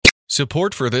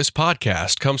Support for this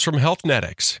podcast comes from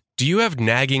Healthnetics. Do you have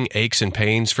nagging aches and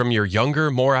pains from your younger,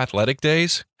 more athletic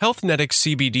days?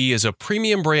 Healthnetics CBD is a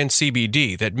premium brand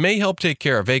CBD that may help take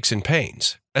care of aches and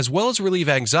pains, as well as relieve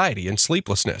anxiety and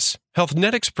sleeplessness.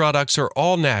 Healthnetics products are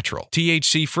all natural,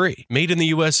 THC-free, made in the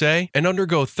USA, and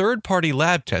undergo third-party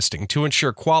lab testing to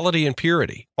ensure quality and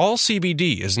purity. All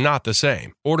CBD is not the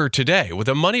same. Order today with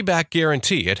a money-back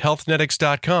guarantee at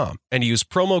healthnetics.com and use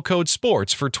promo code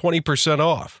SPORTS for 20%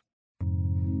 off.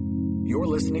 You're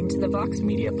listening to the Vox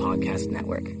Media Podcast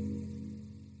Network.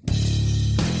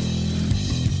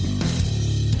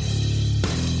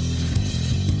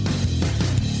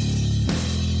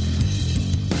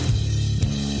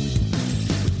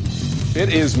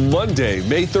 It is Monday,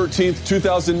 May 13th,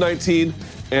 2019,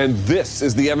 and this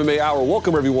is the MMA Hour.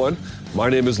 Welcome, everyone. My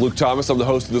name is Luke Thomas. I'm the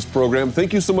host of this program.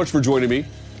 Thank you so much for joining me.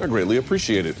 I greatly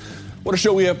appreciate it. What a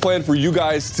show we have planned for you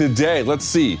guys today. Let's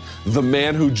see. The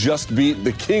man who just beat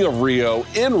the King of Rio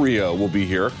in Rio will be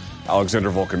here, Alexander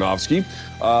Volkanovski.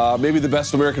 Maybe the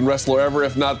best American wrestler ever,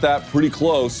 if not that, pretty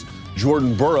close.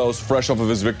 Jordan Burroughs, fresh off of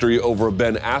his victory over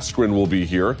Ben Askren, will be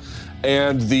here.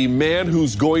 And the man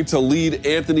who's going to lead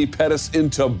Anthony Pettis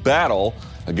into battle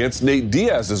against Nate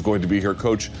Diaz is going to be here,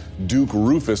 Coach Duke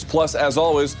Roufus. Plus, as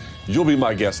always, you'll be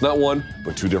my guest, not one,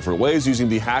 but two different ways, using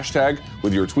the hashtag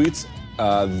with your tweets,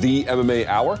 the MMA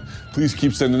Hour. Please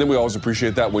keep sending them. We always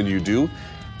appreciate that when you do.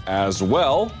 As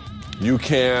well, you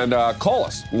can call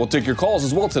us. We'll take your calls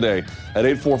as well today at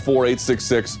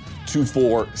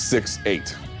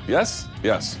 844-866-2468. Yes?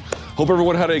 Yes. Hope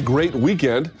everyone had a great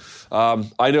weekend.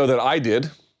 I know that I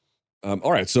did.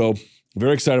 All right, so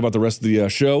very excited about the rest of the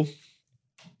show.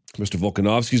 Mr.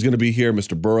 Volkanovski is going to be here,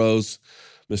 Mr. Burroughs,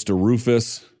 Mr.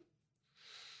 Roufus.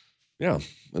 Yeah,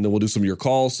 and then we'll do some of your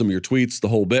calls, some of your tweets, the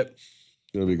whole bit.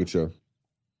 It'll be a good show.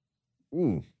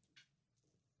 All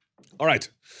right.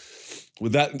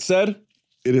 With that said,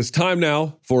 it is time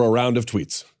now for a round of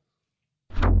tweets.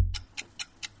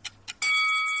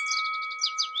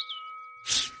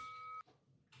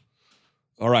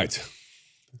 All right.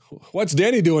 What's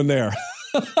Danny doing there?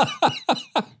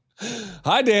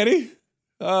 Hi, Danny.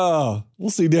 Oh, we'll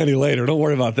see Danny later. Don't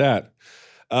worry about that.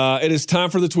 It is time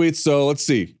for the tweets. So let's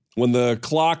see. When the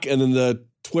clock and then the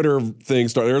Twitter thing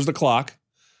start, there's the clock,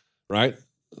 right?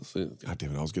 Let's see. God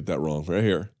damn it, I always get that wrong. Right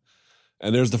here.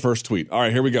 And there's the first tweet. All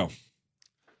right, here we go.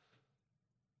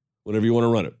 Whenever you want to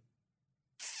run it.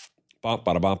 Bump,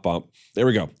 bada, bump, bump. There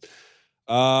we go.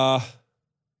 I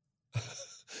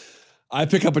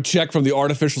pick up a check from the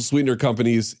artificial sweetener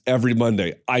companies every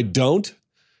Monday. I don't,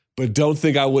 but don't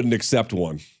think I wouldn't accept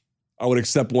one. I would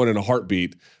accept one in a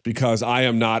heartbeat because I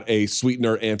am not a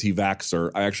sweetener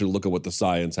anti-vaxxer. I actually look at what the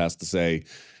science has to say.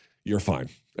 You're fine,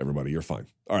 everybody. You're fine.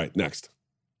 All right, next.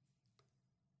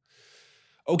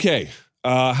 Okay,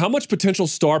 how much potential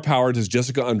star power does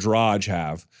Jessica Andrade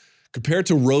have compared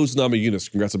to Rose Namajunas?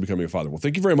 Congrats on becoming a father. Well,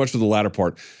 thank you very much for the latter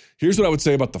part. Here's what I would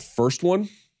say about the first one.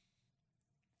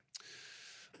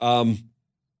 In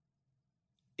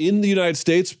the United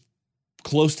States,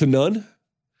 close to none.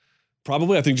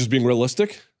 Probably, I think just being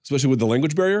realistic, especially with the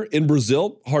language barrier. In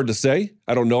Brazil, hard to say.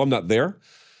 I don't know. I'm not there.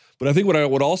 But I think what I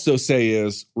would also say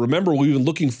is, remember what we've been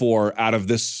looking for out of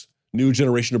this new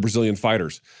generation of Brazilian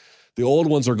fighters. The old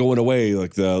ones are going away,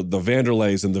 like the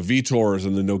Vanderleys and the Vitors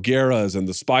and the Nogueiras and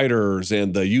the Spiders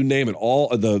and the you name it, all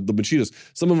the Machitas.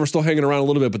 Some of them are still hanging around a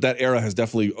little bit, but that era has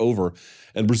definitely over.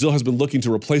 And Brazil has been looking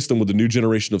to replace them with a new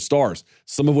generation of stars,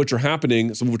 some of which are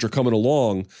happening, some of which are coming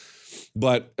along.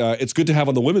 But it's good to have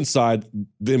on the women's side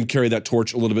them carry that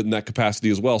torch a little bit in that capacity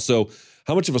as well. So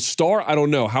how much of a star? I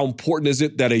don't know. How important is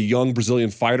it that a young Brazilian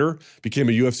fighter became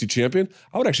a UFC champion?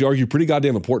 I would actually argue pretty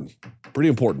goddamn important. Pretty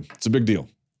important. It's a big deal.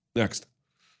 Next.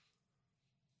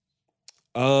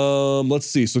 Let's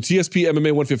see. So TSP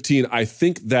MMA 115, I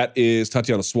think that is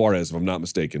Tatiana Suarez, if I'm not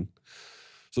mistaken.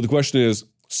 So the question is,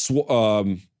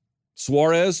 Suarez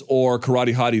or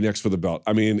Karate Hottie next for the belt?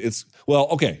 I mean,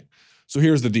 okay. So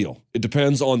here's the deal. It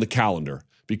depends on the calendar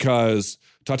because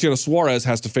Tatiana Suarez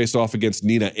has to face off against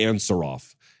Nina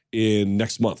Ansaroff in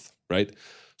next month, right?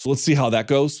 So let's see how that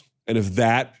goes. And if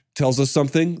that tells us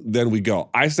something, then we go.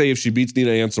 I say if she beats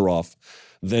Nina Ansaroff,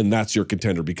 then that's your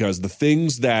contender because the thing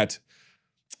that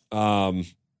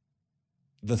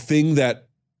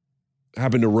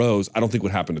happened to Rose, I don't think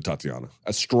would happen to Tatiana.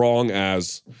 As strong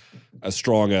as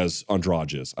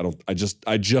Andrade is. I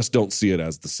just don't see it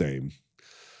as the same.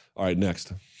 All right,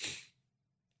 next.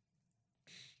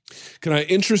 Can I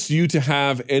interest you to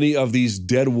have any of these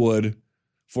Deadwood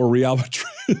for Real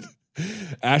Madrid?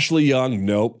 Ashley Young,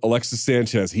 nope. Alexis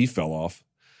Sanchez, he fell off.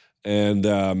 And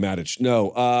Matic,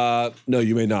 no,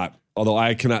 you may not. Although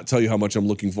I cannot tell you how much I'm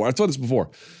looking for. I told this before.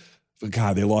 But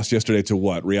God, they lost yesterday to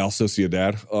what? Real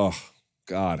Sociedad? Oh,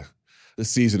 God. This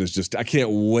season is just, I can't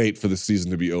wait for the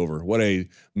season to be over. What a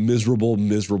miserable,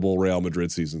 miserable Real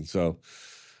Madrid season. So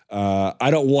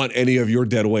I don't want any of your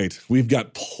dead weight. We've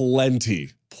got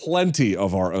plenty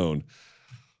of our own.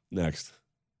 Next.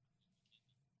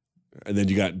 And then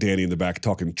you got Danny in the back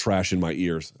talking trash in my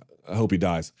ears. I hope he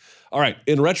dies. All right.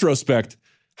 In retrospect,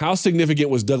 how significant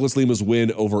was Douglas Lima's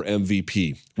win over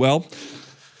MVP? Well,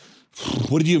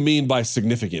 what do you mean by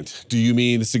significant? Do you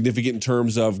mean significant in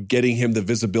terms of getting him the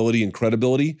visibility and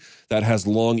credibility that has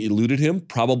long eluded him?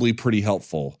 Probably pretty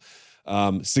helpful.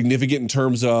 Significant in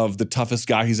terms of the toughest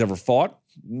guy he's ever fought?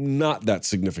 Not that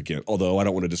significant, although I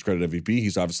don't want to discredit MVP.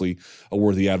 He's obviously a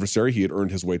worthy adversary. He had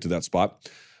earned his way to that spot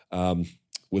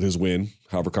with his win,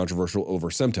 however controversial, over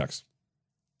Semtex.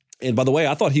 And by the way,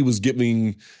 I thought he was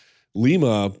giving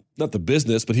Lima, not the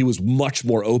business, but he was much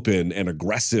more open and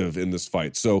aggressive in this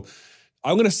fight. So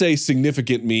I'm going to say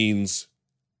significant means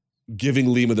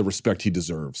giving Lima the respect he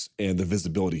deserves and the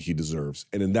visibility he deserves.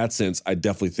 And in that sense, I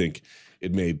definitely think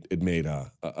it made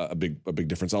a big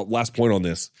difference. Last point on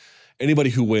this: anybody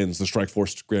who wins the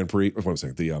Strikeforce Grand Prix, or what I'm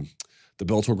saying, the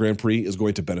Bellator Grand Prix is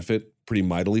going to benefit pretty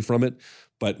mightily from it.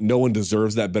 But no one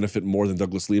deserves that benefit more than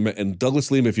Douglas Lima. And Douglas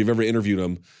Lima, if you've ever interviewed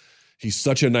him, he's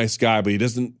such a nice guy, but he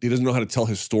doesn't know how to tell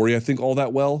his story, I think, all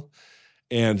that well.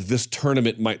 And this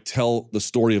tournament might tell the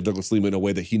story of Douglas Lima in a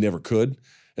way that he never could.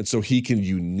 And so he can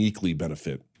uniquely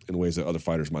benefit in ways that other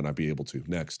fighters might not be able to.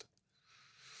 Next.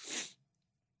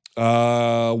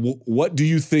 What do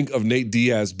you think of Nate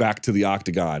Diaz back to the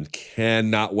octagon?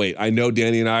 Cannot wait. I know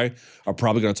Danny and I are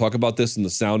probably going to talk about this in the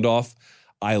sound off.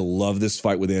 I love this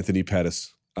fight with Anthony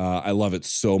Pettis. I love it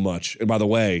so much. And by the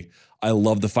way, I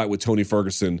love the fight with Tony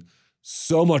Ferguson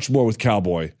so much more with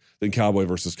Cowboy than Cowboy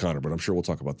versus Conor, but I'm sure we'll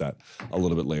talk about that a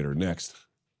little bit later. Next.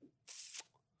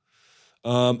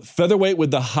 Featherweight with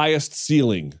the highest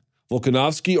ceiling,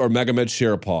 Volkanovski or Magomed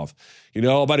Sharipov? You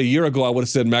know, about a year ago, I would have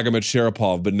said Magomed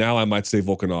Sharipov, but now I might say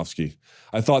Volkanovski.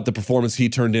 I thought the performance he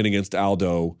turned in against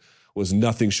Aldo was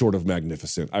nothing short of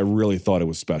magnificent. I really thought it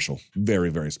was special. Very,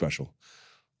 very special.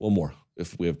 One more,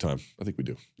 if we have time. I think we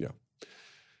do, yeah.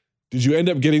 Did you end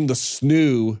up getting the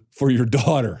snoo for your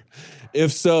daughter?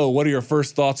 If so, what are your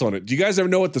first thoughts on it? Do you guys ever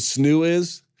know what the snoo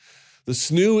is? The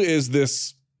snoo is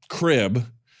this crib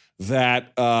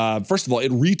that, first of all,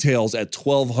 it retails at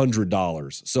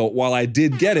 $1,200. So while I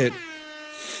did get it,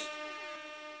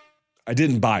 I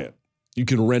didn't buy it. You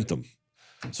can rent them.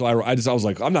 So I was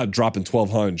like, I'm not dropping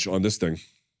 $1,200 on this thing.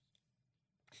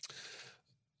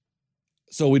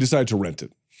 So we decided to rent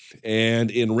it. And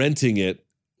in renting it,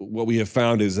 what we have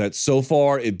found is that so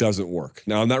far it doesn't work.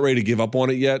 Now, I'm not ready to give up on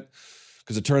it yet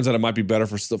because it turns out it might be better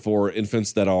for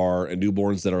infants that are and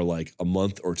newborns that are like a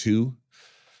month or two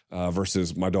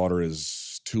versus my daughter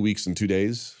is 2 weeks and 2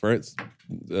 days, right?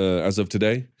 As of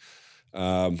today.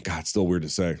 God, it's still weird to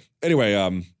say. Anyway,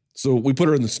 so we put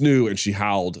her in the snoo and she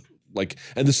howled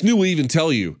and the snoo will even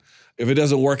tell you if it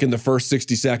doesn't work in the first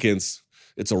 60 seconds,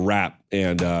 it's a wrap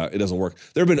and it doesn't work.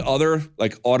 There have been other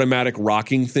like automatic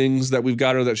rocking things that we've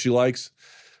got her that she likes,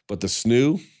 but the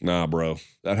snoo, nah, bro,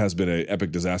 that has been an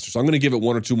epic disaster. So I'm going to give it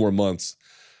 1 or 2 more months.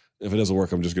 If it doesn't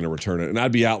work, I'm just going to return it. And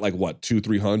I'd be out like what,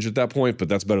 $200-300 at that point, but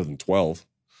that's better than 12.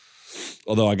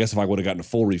 Although I guess if I would have gotten a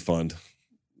full refund,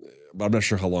 but I'm not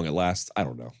sure how long it lasts. I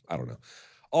don't know.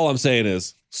 All I'm saying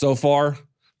is so far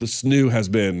the snoo has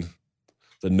been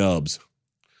the nubs.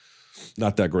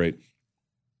 Not that great.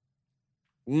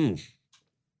 All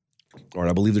right,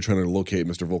 I believe they're trying to locate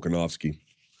Mr. Volkanovski.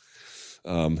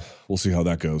 We'll see how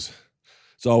that goes.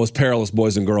 It's always perilous,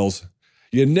 boys and girls.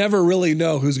 You never really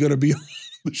know who's going to be on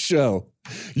the show.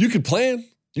 You can plan,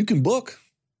 you can book,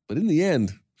 but in the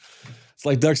end, it's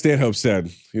like Doug Stanhope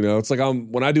said, you know, it's like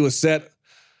when I do a set,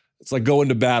 it's like going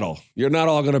to battle. You're not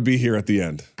all going to be here at the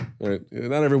end. Right?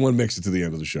 Not everyone makes it to the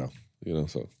end of the show, you know,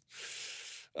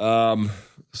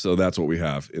 so that's what we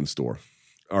have in store.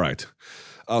 All right.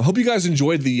 Hope you guys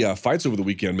enjoyed the fights over the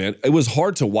weekend, man. It was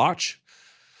hard to watch.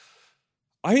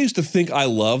 I used to think I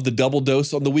love the double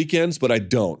dose on the weekends, but I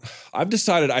don't. I've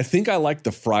decided I think I like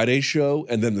the Friday show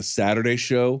and then the Saturday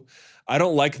show. I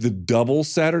don't like the double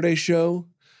Saturday show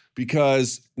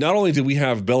because not only did we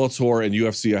have Bellator and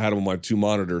UFC, I had them on my 2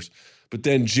 monitors, but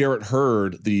then Jarrett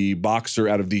Hurd, the boxer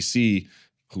out of DC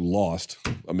who lost,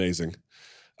 amazing.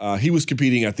 He was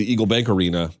competing at the Eagle Bank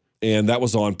Arena, and that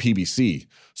was on PBC.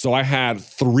 So I had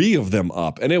 3 of them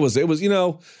up, and it was, you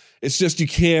know, it's just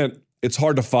it's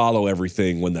hard to follow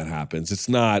everything when that happens. It's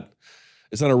not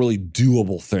a really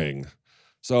doable thing.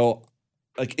 So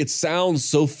like it sounds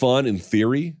so fun in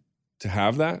theory to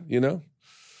have that, you know,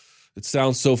 It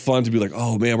sounds so fun to be like,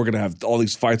 oh man, we're going to have all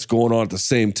these fights going on at the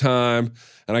same time,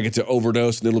 and I get to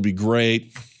overdose and it'll be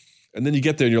great. And then you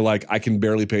get there and you're like, I can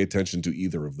barely pay attention to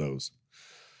either of those.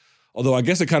 Although I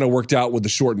guess it kind of worked out with the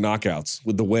short knockouts,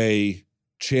 with the way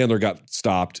Chandler got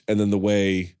stopped and then the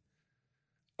way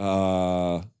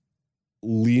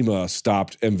Lima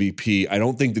stopped MVP. I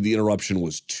don't think that the interruption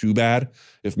was too bad,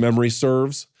 if memory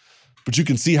serves. But you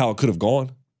can see how it could have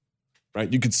gone,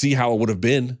 right? You could see how it would have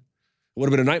been. It would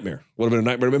have been a nightmare.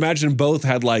 Imagine both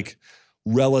had like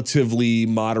relatively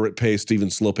moderate paced, even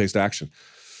slow paced action,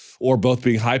 or both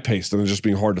being high paced and just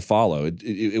being hard to follow.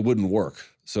 It wouldn't work.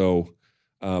 So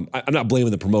I'm not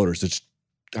blaming the promoters. It's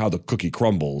how the cookie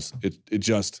crumbles. It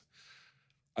just,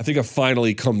 I think I've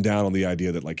finally come down on the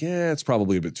idea that like, yeah, it's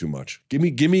probably a bit too much. Give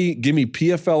me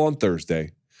PFL on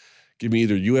Thursday. Give me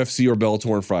either UFC or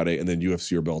Bellator on Friday, and then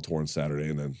UFC or Bellator on Saturday,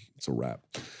 and then it's a wrap.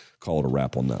 Call it a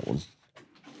wrap on that one.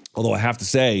 Although I have to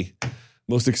say,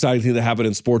 most exciting thing that happened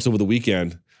in sports over the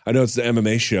weekend, I know it's the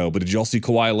MMA show, but did y'all see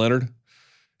Kawhi Leonard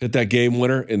hit that game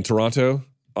winner in Toronto?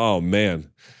 Oh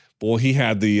man, boy, he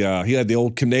had the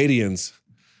old Canadians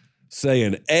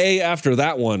saying A after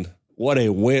that one. What a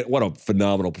win! What a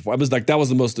phenomenal performance! I was like, that was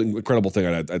the most incredible thing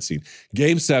I'd seen.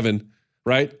 Game 7,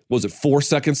 right? Was it 4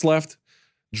 seconds left?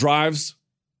 Drives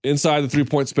inside the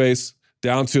 3-point space,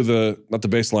 down to not the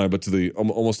baseline, but to the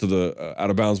almost to the out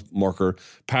of bounds marker,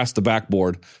 past the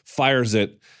backboard, fires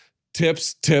it,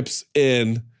 tips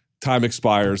in, time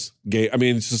expires. Game. I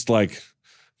mean, it's just like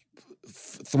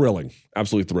thrilling,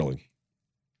 absolutely thrilling.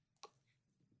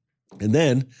 And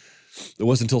then it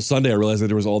wasn't until Sunday I realized that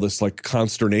there was all this like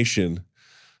consternation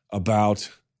about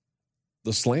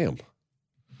the slam,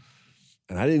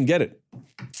 and I didn't get it,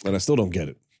 and I still don't get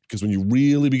it. Because when you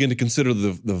really begin to consider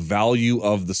the value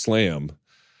of the slam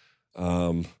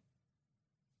and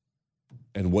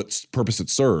what purpose it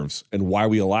serves and why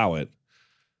we allow it,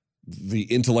 the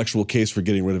intellectual case for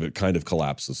getting rid of it kind of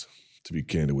collapses, to be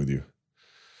candid with you.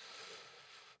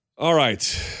 All right.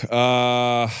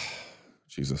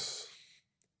 Jesus.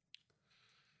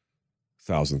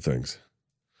 1,000 things.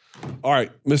 All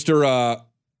right, Mr.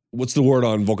 What's the word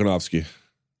on Volkanovski?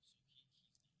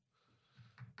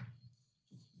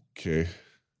 Okay.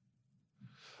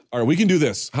 All right, we can do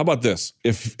this. How about this?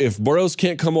 If Burroughs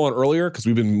can't come on earlier, because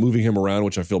we've been moving him around,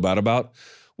 which I feel bad about,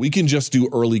 we can just do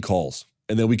early calls,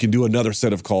 and then we can do another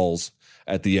set of calls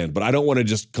at the end. But I don't want to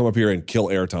just come up here and kill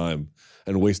airtime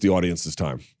and waste the audience's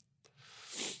time.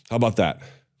 How about that?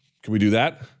 Can we do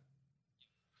that?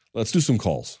 Let's do some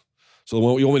calls. So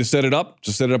you want me to set it up?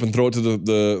 Just set it up and throw it to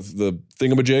the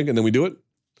thingamajig, and then we do it?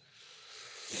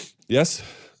 Yes?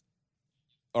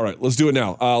 All right, let's do it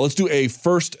now. Let's do a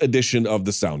first edition of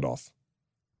the Sound Off.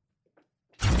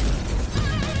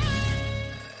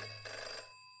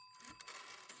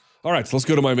 All right, so let's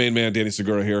go to my main man, Danny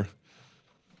Segura here.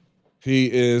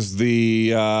 He is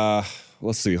the,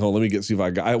 let's see, hold on, let me see if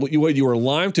I got, you were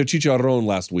lime to chicharrón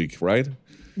last week, right?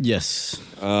 Yes.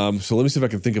 So let me see if I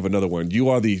can think of another one. You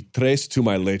are the tres to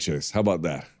my leches. How about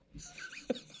that?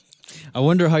 I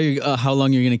wonder how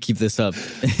long you're going to keep this up.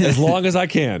 As long as I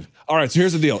can. All right, so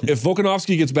here's the deal. If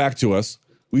Volkanovski gets back to us,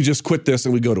 we just quit this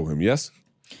and we go to him, yes?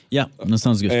 Yeah, that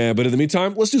sounds good. But in the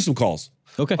meantime, let's do some calls.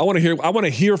 Okay. I want to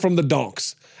hear from the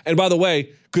donks. And by the way,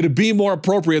 could it be more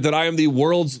appropriate that I am the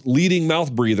world's leading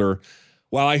mouth breather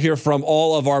while I hear from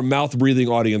all of our mouth breathing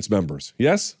audience members?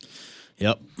 Yes?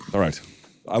 Yep. All right.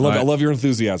 I love your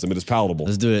enthusiasm. It is palatable.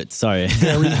 Let's do it. Sorry.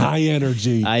 Very high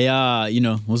energy.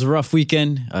 It was a rough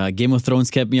weekend. Game of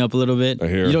Thrones kept me up a little bit. I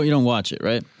hear. You don't watch it,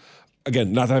 right?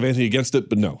 Again, not that I have anything against it,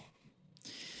 but no.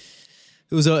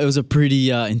 It was a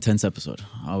pretty intense episode.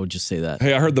 I would just say that.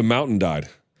 Hey, I heard the mountain died.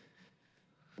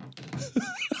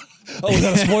 Oh, is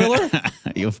that a spoiler?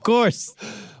 Of course.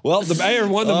 Well, the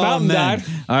mountain died.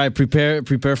 All right,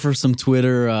 prepare for some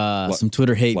Twitter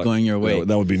hate going your way.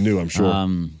 That would be new, I'm sure.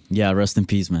 Yeah, rest in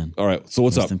peace, man. All right, so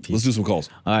what's Rest up? in peace. Let's do some calls.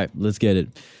 All right, let's get it.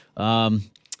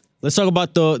 Let's talk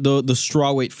about the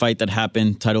strawweight fight that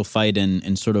happened, title fight,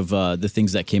 and sort of the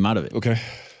things that came out of it. Okay.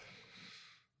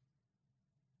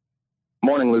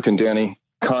 Morning, Luke and Danny.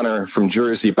 Connor from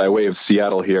Jersey by way of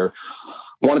Seattle here.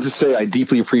 Wanted to say I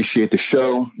deeply appreciate the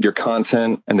show, your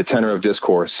content, and the tenor of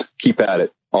discourse. Keep at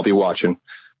it. I'll be watching.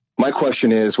 My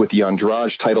question is, with the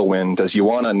Andrade title win, does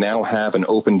Joanna now have an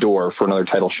open door for another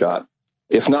title shot?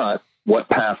 If not, what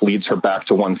path leads her back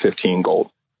to 115 gold?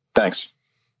 Thanks.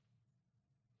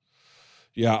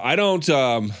 Yeah, I don't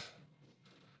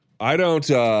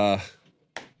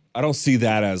see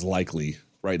that as likely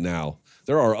right now.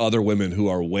 There are other women who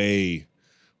are way,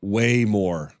 way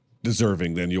more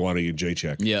deserving than Joanna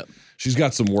Jędrzejczyk. Yeah. She's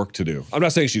got some work to do. I'm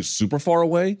not saying she's super far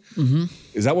away. Mm-hmm.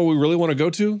 Is that what we really want to go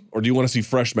to? Or do you want to see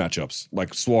fresh matchups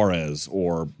like Suarez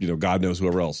or, God knows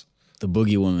whoever else? The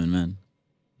Boogie Woman, man.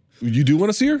 You do want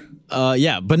to see her?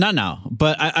 Yeah, but not now.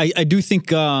 But I do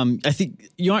think I think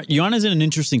Joanna's in an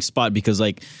interesting spot because,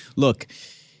 look,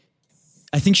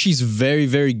 I think she's very,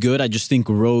 very good. I just think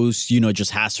Rose,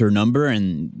 just has her number,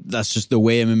 and that's just the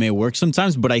way MMA works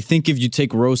sometimes. But I think if you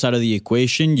take Rose out of the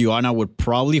equation, Joanna would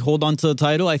probably hold on to the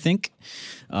title, I think.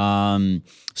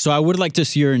 So I would like to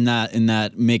see her in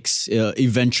that mix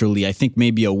eventually. I think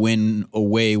maybe a win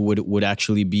away would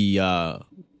actually be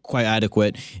quite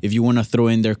adequate. If you want to throw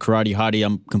in their Karate Hottie,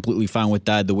 I'm completely fine with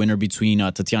that. The winner between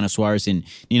Tatiana Suarez and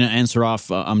Nina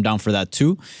Ansaroff, I'm down for that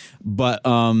too. But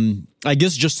I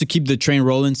guess just to keep the train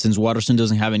rolling, since Waterson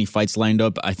doesn't have any fights lined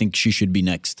up, I think she should be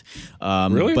next.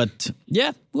 Really? But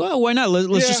yeah, well, why not?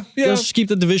 Let's just keep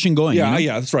the division going.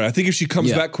 Yeah, that's right. I think if she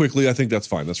comes back quickly, I think that's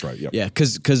fine. That's right. Yeah,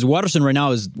 because Waterson right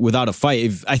now is without a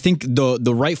fight. I think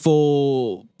the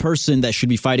rightful person that should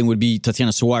be fighting would be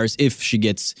Tatiana Suarez if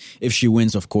she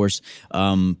wins, of course.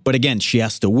 But again, she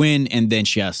has to win, and then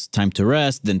she has time to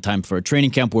rest, then time for a training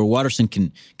camp where Waterson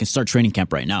can start training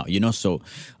camp right now. So.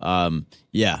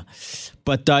 Yeah.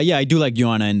 But I do like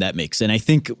Joanna in that mix. And I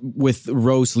think with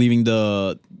Rose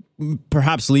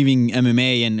perhaps leaving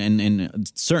MMA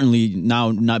and certainly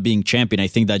now not being champion, I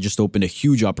think that just opened a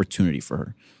huge opportunity for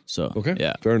her. So, okay.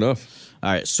 Yeah. Fair enough.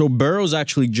 All right. So Burroughs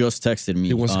actually just texted me.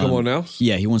 He wants to come on now?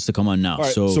 Yeah, he wants to come on now. All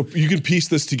right, so you can piece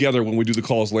this together when we do the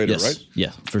calls later, yes, right?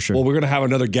 Yeah, for sure. Well, we're going to have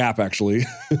another gap, actually,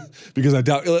 because I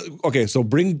doubt. Okay, so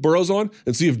bring Burroughs on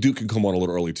and see if Duke can come on a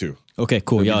little early, too. Okay,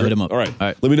 cool. Yeah, I'll hit him up. All right.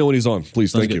 Let me know when he's on,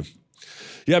 please. Sounds Thank you.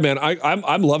 Yeah, man,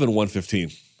 I'm loving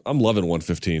 115. I'm loving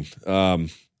 115.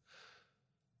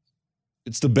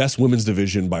 It's the best women's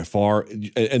division by far.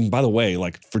 And by the way,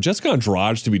 for Jessica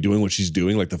Andrade to be doing what she's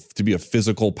doing, to be a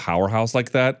physical powerhouse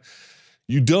like that,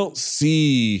 you don't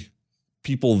see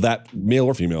people that, male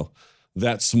or female,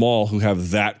 that small who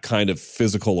have that kind of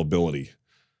physical ability,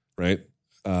 right?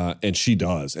 And she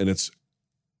does. And it's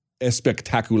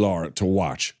spectacular to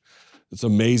watch. It's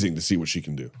amazing to see what she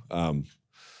can do.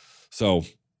 So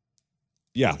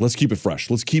yeah, let's keep it fresh.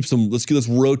 Let's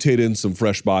rotate in some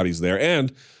fresh bodies there.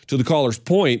 And to the caller's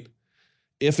point,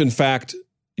 if in fact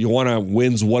Joanna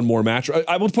wins one more match,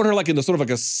 I would put her in the sort of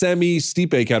a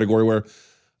semi-Stipe category where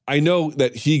I know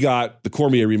that he got the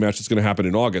Cormier rematch that's going to happen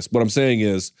in August. What I'm saying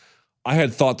is I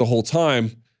had thought the whole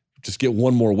time, just get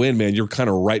one more win, man. You're kind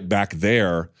of right back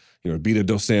there. Beat a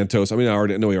Dos Santos. I mean, I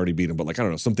know he already beat him, but I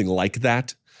don't know, something like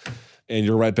that. And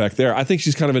you're right back there. I think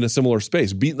she's kind of in a similar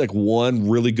space. Beat one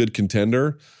really good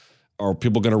contender. Are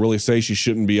people going to really say she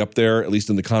shouldn't be up there, at least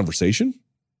in the conversation,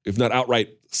 if not outright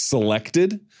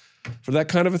selected for that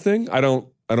kind of a thing? I don't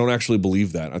actually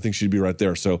believe that. I think she'd be right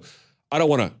there. So I don't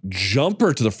want to jump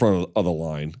her to the front of the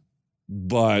line,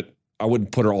 but I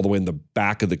wouldn't put her all the way in the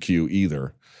back of the queue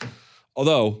either.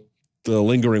 Although the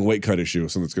lingering weight cut issue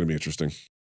is something that's going to be interesting.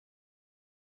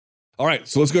 All right,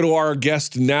 so let's go to our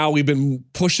guest now. We've been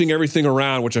pushing everything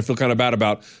around, which I feel kind of bad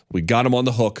about. We got him on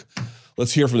the hook.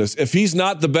 Let's hear from this. If he's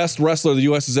not the best wrestler the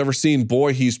U.S. has ever seen,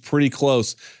 boy, he's pretty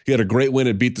close. He had a great win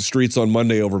and beat the streets on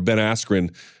Monday over Ben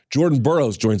Askren. Jordan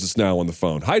Burroughs joins us now on the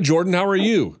phone. Hi, Jordan. How are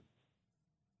you?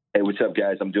 Hey, what's up,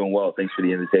 guys? I'm doing well. Thanks for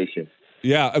the invitation.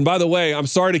 Yeah, and by the way, I'm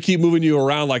sorry to keep moving you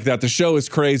around like that. The show is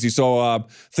crazy, so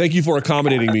thank you for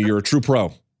accommodating me. You're a true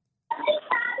pro.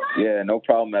 Yeah, no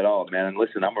problem at all, man. And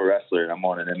listen, I'm a wrestler, and I'm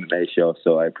on an MMA show,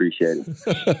 so I appreciate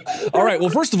it. All right. Well,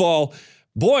 first of all,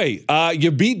 boy,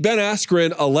 you beat Ben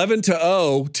Askren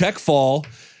 11-0, tech fall.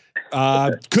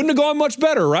 Couldn't have gone much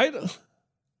better, right?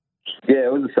 Yeah,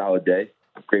 it was a solid day.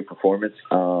 Great performance.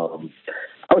 I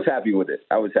was happy with it.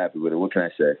 What can I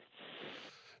say?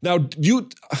 Now,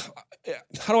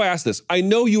 how do I ask this? I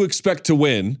know you expect to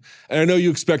win, and I know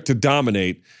you expect to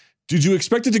dominate. Did you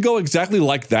expect it to go exactly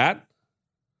like that?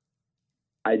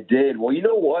 I did. Well, you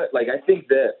know what? I think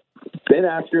that Ben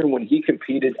Askren, when he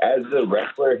competed as a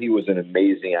wrestler, he was an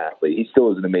amazing athlete. He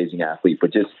still is an amazing athlete,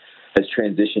 but just has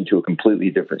transitioned to a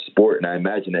completely different sport. And I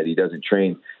imagine that he doesn't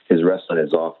train his wrestling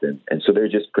as often. And so there are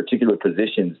just particular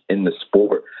positions in the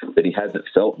sport that he hasn't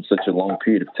felt in such a long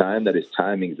period of time that his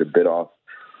timing is a bit off.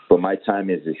 But my time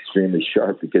is extremely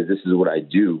sharp because this is what I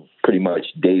do pretty much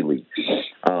daily.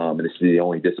 And this is the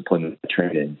only discipline I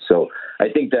train in. So I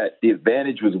think that the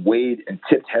advantage was weighed and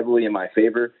tipped heavily in my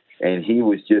favor. And he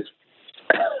was just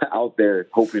out there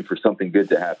hoping for something good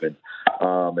to happen.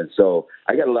 And so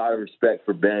I got a lot of respect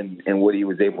for Ben and what he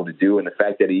was able to do. And the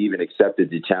fact that he even accepted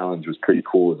the challenge was pretty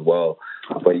cool as well.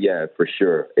 But yeah, for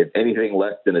sure. If anything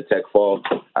less than a tech fall,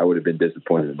 I would have been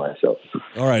disappointed in myself.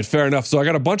 All right, fair enough. So I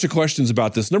got a bunch of questions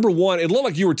about this. Number one, it looked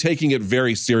like you were taking it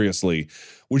very seriously.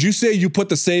 Would you say you put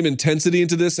the same intensity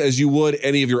into this as you would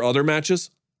any of your other matches?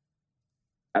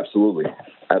 Absolutely.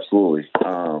 Absolutely.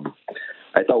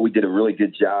 I thought we did a really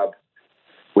good job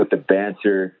with the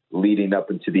banter leading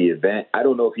up into the event. I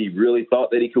don't know if he really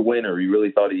thought that he could win or he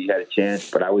really thought he had a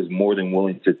chance, but I was more than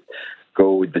willing to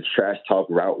go with the trash talk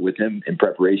route with him in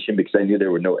preparation because I knew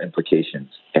there were no implications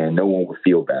and no one would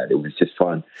feel bad. It was just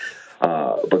fun.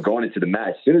 But going into the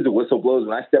match, as soon as the whistle blows,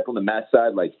 when I step on the match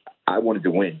side, like, I wanted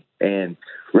to win. And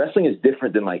wrestling is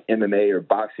different than like MMA or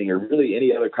boxing or really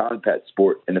any other contact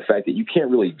sport in the fact that you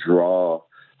can't really draw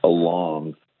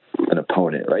along an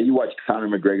opponent, right? You watch Conor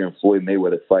McGregor and Floyd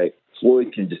Mayweather fight.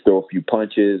 Floyd can just throw a few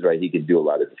punches, right? He can do a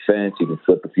lot of defense. He can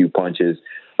flip a few punches,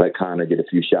 let Conor get a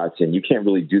few shots in. You can't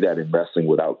really do that in wrestling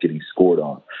without getting scored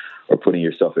on or putting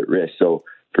yourself at risk. So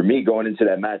for me, going into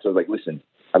that match, I was like, listen,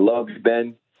 I love you,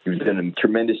 Ben. You've done a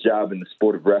tremendous job in the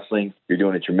sport of wrestling. You're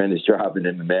doing a tremendous job in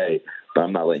MMA, but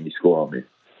I'm not letting you score on me.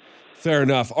 Fair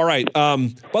enough. All right. By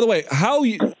the way,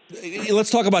 let's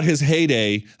talk about his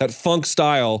heyday, that funk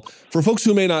style. For folks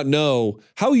who may not know,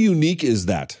 how unique is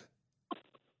that?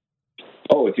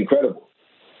 Oh, it's incredible.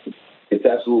 It's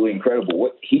absolutely incredible.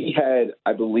 What he had,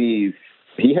 I believe,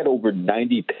 he had over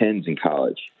 90 pins in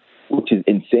college, which is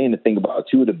insane to think about.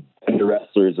 Two of the better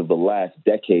wrestlers of the last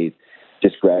decade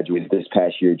just graduated this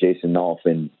past year, Jason Nolf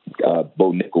and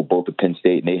Bo Nickel, both at Penn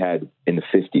State, and they had in the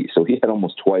 50s. So he had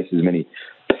almost twice as many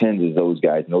pins as those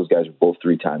guys, and those guys were both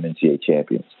 3-time NCAA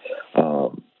champions.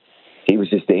 He was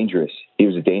just dangerous. He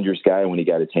was a dangerous guy when he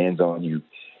got his hands on you.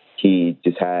 He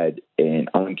just had an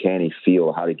uncanny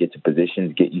feel how to get to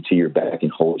positions, get you to your back,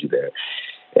 and hold you there.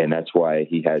 And that's why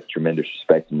he has tremendous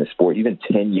respect in the sport. Even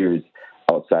 10 years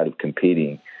outside of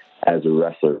competing as a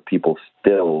wrestler, people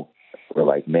still were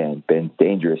like, man, Ben's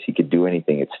dangerous. He could do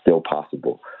anything. It's still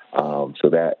possible. So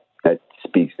that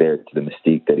speaks there to the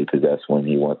mystique that he possessed when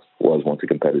he was once a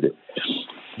competitor.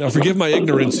 Now, forgive my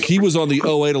ignorance. He was on the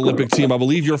 2008 Olympic team. I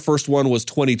believe your first one was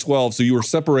 2012, so you were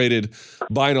separated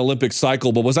by an Olympic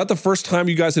cycle. But was that the first time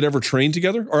you guys had ever trained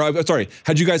together? Or,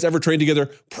 had you guys ever trained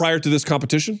together prior to this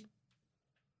competition?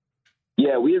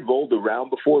 Yeah, we had rolled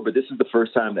around before, but this is the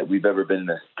first time that we've ever been in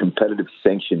a competitive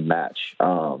sanctioned match.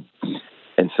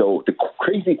 And so the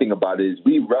crazy thing about it is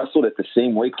we wrestled at the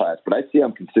same weight class, but I'd say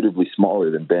I'm considerably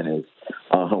smaller than Ben is.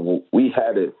 We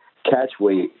had a catch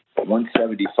weight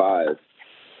 175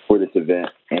 for this event,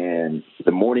 and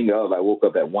the morning of, I woke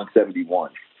up at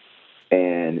 171,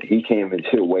 and he came into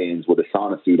the weigh-ins with a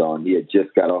sauna suit on. He had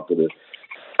just got off of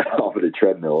the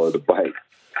treadmill or the bike,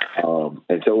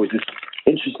 and so it was just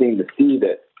interesting to see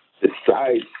that the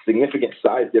significant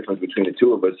size difference between the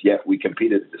two of us, yet we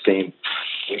competed at the same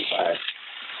weight class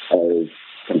as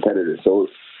competitors. So,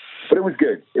 but it was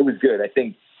good. It was good. I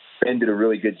think Ben did a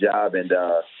really good job, and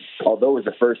although it was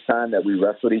the first time that we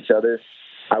wrestled each other,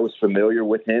 I was familiar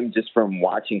with him just from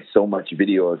watching so much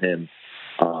video of him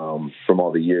from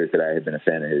all the years that I had been a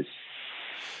fan of his.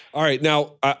 All right.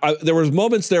 Now, there was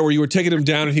moments there where you were taking him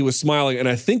down and he was smiling, and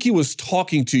I think he was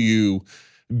talking to you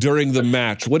during the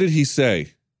match. What did he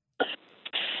say?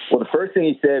 Well, the first thing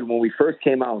he said when we first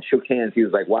came out and shook hands, he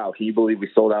was like, wow, can you believe we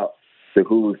sold out the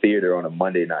Hulu Theater on a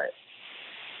Monday night?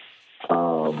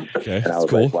 Okay, and I was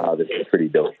cool. like, wow, this is pretty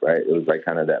dope, right? It was like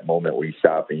kind of that moment where you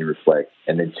stop and you reflect.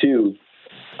 And then two,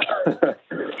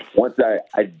 once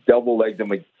I double-legged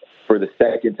him for the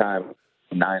second time,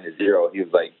 9-0, he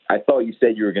was like, I thought you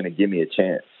said you were going to give me a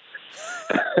chance.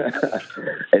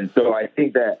 And so I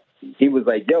think that he was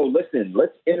like, yo, listen,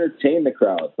 let's entertain the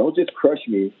crowd. Don't just crush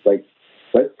me. Like,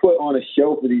 let's put on a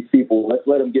show for these people. Let's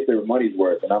let them get their money's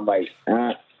worth. And I'm like,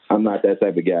 I'm not that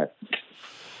type of guy.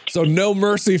 So no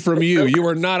mercy from you. You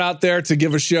were not out there to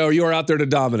give a show. You were out there to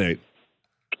dominate.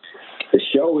 The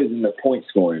show isn't the point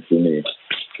scoring for me.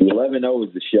 The 11-0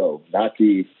 is the show, not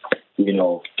the,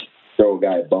 throw a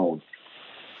guy a bone.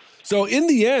 So in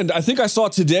the end, I think I saw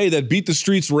today that Beat the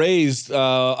Streets raised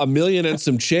 $1 million and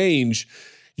some change.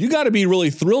 You got to be really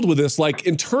thrilled with this. Like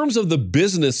in terms of the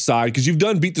business side, because you've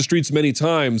done Beat the Streets many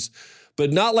times,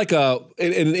 but not like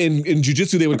in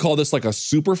jiu-jitsu, they would call this like a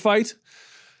super fight.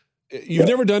 You've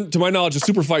never done, to my knowledge, a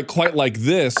super fight quite like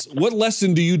this. What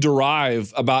lesson do you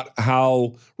derive about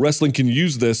how wrestling can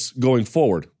use this going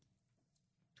forward?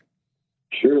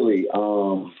 Surely.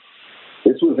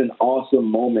 This was an awesome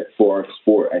moment for our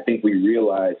sport. I think we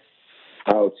realized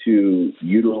how to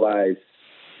utilize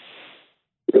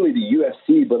really the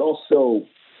UFC, but also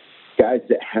guys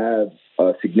that have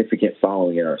a significant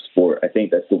following in our sport. I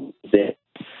think that's the thing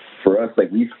for us.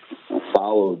 Like we've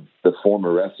followed the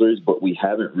former wrestlers, but we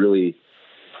haven't really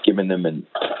given them an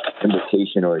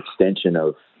invitation or extension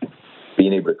of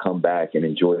being able to come back and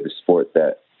enjoy the sport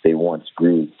that they once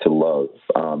grew to love.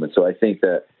 And so I think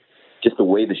that just the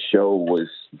way the show was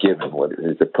given, whether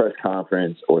it's the press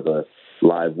conference or the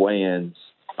live weigh-ins,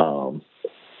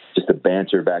 just the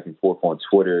banter back and forth on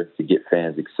Twitter to get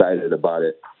fans excited about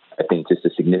it. I think just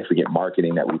the significant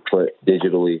marketing that we put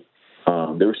digitally.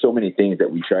 There were so many things that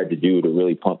we tried to do to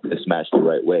really pump this match the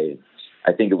right way.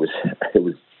 I think it was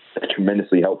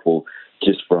tremendously helpful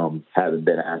just from having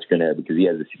Ben Askren there, because he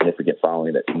has a significant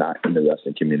following that's not in the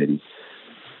wrestling community.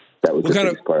 That was the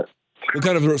biggest part. What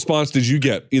kind of a response did you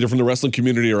get, either from the wrestling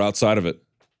community or outside of it?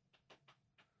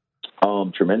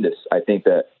 Tremendous. I think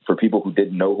that for people who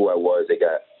didn't know who I was, they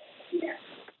got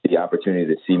the opportunity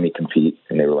to see me compete,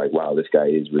 and they were like, wow, this guy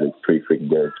is really pretty freaking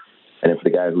good. And for the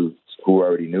guy who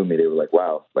already knew me, they were like,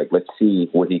 wow, like, let's see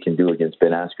what he can do against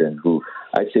Ben Askren, who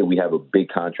I'd say we have a big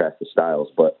contrast of styles,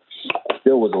 but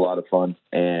still was a lot of fun,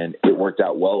 and it worked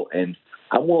out well. And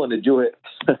I'm willing to do it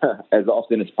as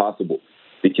often as possible,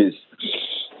 because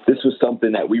this was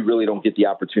something that we really don't get the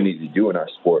opportunity to do in our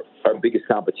sport. Our biggest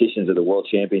competitions are the World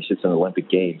Championships and Olympic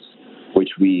Games,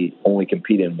 which we only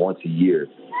compete in once a year.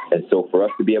 And so for us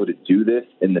to be able to do this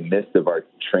in the midst of our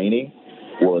training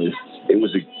was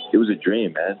a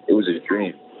dream, man. It was a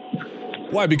dream.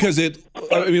 Why? Because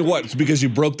what? Because you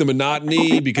broke the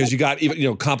monotony, because you got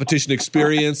even, competition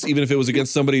experience, even if it was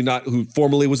against somebody not who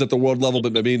formerly was at the world level,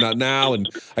 but maybe not now. And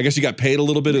I guess you got paid a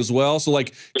little bit as well. So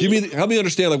help me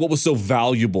understand what was so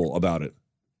valuable about it.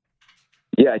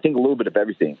 Yeah, I think a little bit of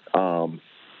everything.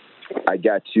 I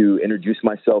got to introduce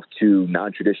myself to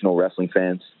non-traditional wrestling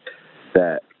fans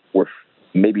that were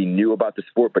maybe knew about the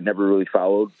sport, but never really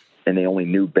followed. And they only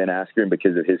knew Ben Askren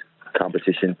because of his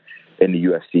competition in the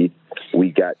UFC. We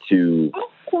got to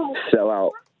sell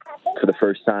out for the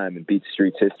first time in Beat the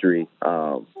Streets history,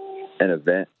 an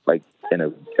event like in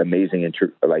an amazing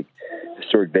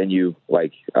historic venue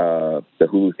like the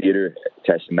Hulu Theater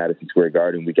attached to Madison Square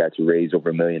Garden. We got to raise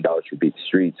over $1 million for Beat the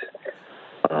Streets.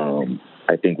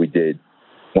 I think we did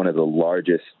one of the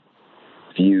largest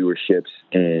viewerships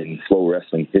in Flow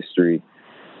Wrestling history.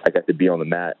 I got to be on the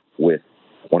mat with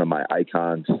one of my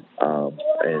icons,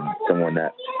 and someone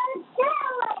that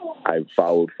I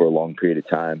followed for a long period of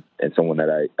time, and someone that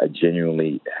I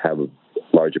genuinely have a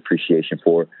large appreciation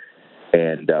for.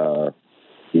 And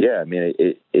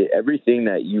everything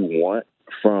that you want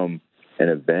from an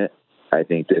event, I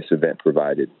think this event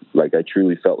provided. Like, I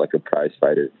truly felt like a prize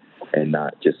fighter and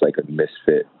not just like a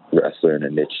misfit wrestler in a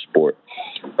niche sport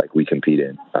like we compete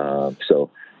in.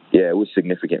 Yeah, it was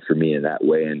significant for me in that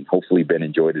way, and hopefully Ben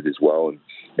enjoyed it as well. And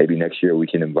maybe next year we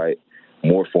can invite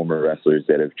more former wrestlers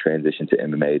that have transitioned to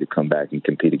MMA to come back and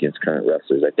compete against current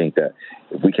wrestlers. I think that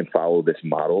if we can follow this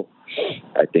model,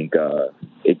 I think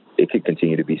it could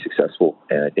continue to be successful.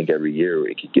 And I think every year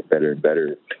it could get better and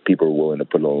better. People are willing to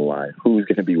put it on the line. Who's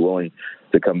going to be willing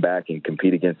to come back and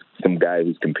compete against some guy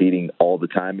who's competing all the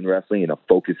time in wrestling and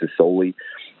focuses solely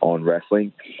on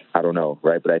wrestling? I don't know,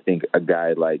 right? But I think a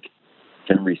guy like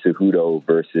Henry Cejudo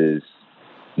versus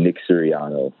Nick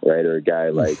Suriano, right? Or a guy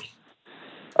like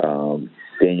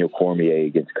Daniel Cormier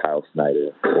against Kyle Snyder,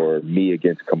 or me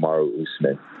against Kamaru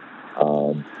Usman,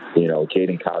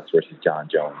 Caden Cox versus John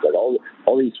Jones. Like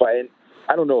all these fights,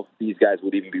 I don't know if these guys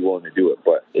would even be willing to do it,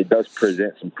 but it does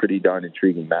present some pretty darn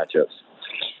intriguing matchups.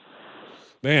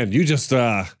 Man, you just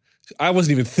I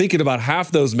wasn't even thinking about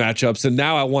half those matchups, and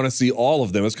now I want to see all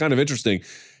of them. It's kind of interesting.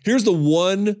 Here's the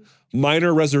one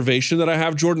minor reservation that I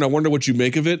have, Jordan. I wonder what you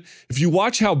make of it. If you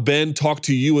watch how Ben talked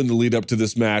to you in the lead up to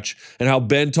this match and how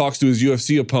Ben talks to his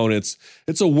UFC opponents,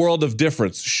 it's a world of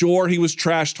difference. Sure, he was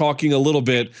trash talking a little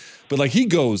bit, but he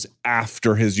goes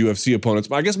after his UFC opponents.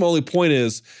 But I guess my only point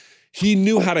is he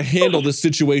knew how to handle this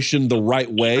situation the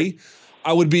right way.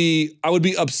 I would be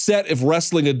upset if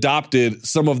wrestling adopted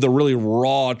some of the really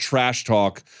raw trash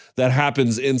talk that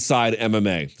happens inside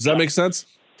MMA. Does that make sense?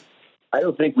 I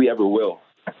don't think we ever will.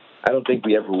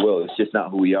 It's just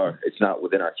not who we are. It's not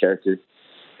within our character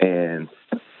and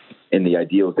in the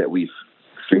ideals that we've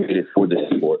created for this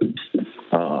sport.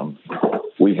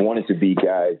 We've wanted to be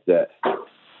guys that,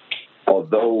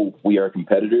 although we are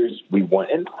competitors, we want,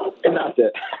 and not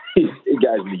that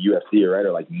guys in the UFC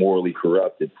are morally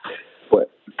corrupted,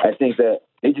 but I think that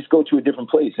they just go to a different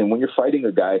place. And when you're fighting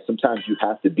a guy, sometimes you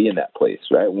have to be in that place,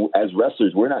 right? As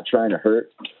wrestlers, we're not trying to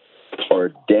hurt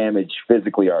or damage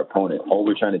physically our opponent. All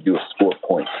we're trying to do is score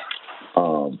points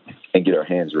and get our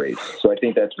hands raised. So I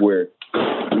think that's where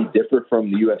we differ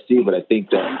from the UFC, but I think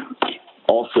that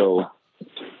also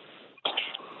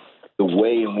the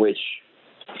way in which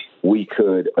we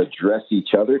could address each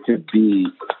other could be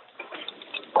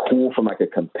cool from like a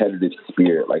competitive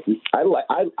spirit. Like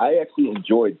I actually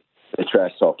enjoyed the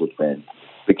trash talk with Ben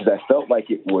because I felt like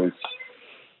it was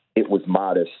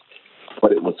modest,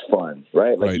 but it was fun,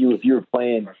 right? Like if you were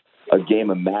playing a game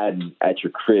of Madden at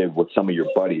your crib with some of your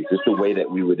buddies, it's the way that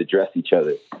we would address each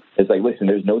other. It's like, listen,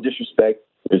 there's no disrespect.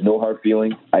 There's no hard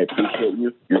feelings. I appreciate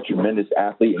you. You're a tremendous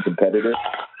athlete and competitor.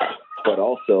 But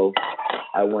also,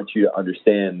 I want you to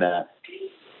understand that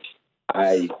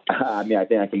I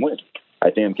think I can win.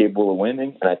 I think I'm capable of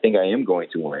winning, and I think I am going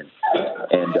to win.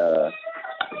 And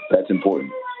that's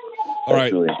important. All That's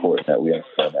right. really important that we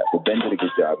understand that. But Ben did a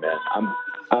good job, man.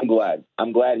 I'm glad.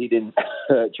 I'm glad he didn't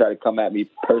try to come at me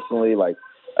personally like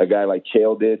a guy like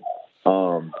Chael did.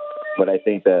 But I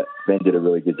think that Ben did a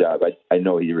really good job. I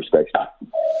know he respects me.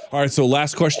 All right, so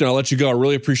last question. I'll let you go. I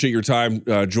really appreciate your time,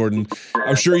 Jordan.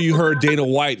 I'm sure you heard Dana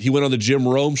White. He went on the Jim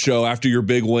Rome show after your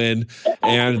big win,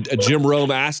 and Jim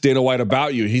Rome asked Dana White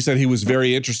about you. He said he was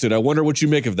very interested. I wonder what you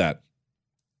make of that.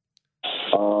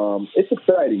 It's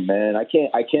exciting, man. I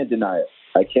can't deny it.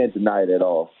 I can't deny it at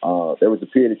all. There was a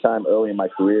period of time early in my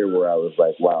career where I was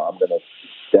like, wow, I'm going to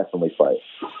definitely fight.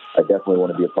 I definitely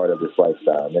want to be a part of this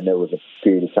lifestyle. And then there was a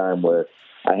period of time where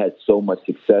I had so much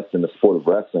success in the sport of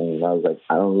wrestling, and I was like,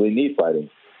 I don't really need fighting.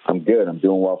 I'm good. I'm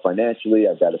doing well financially.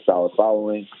 I've got a solid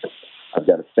following. I've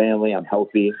got a family. I'm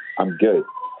healthy. I'm good.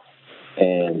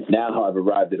 And now I've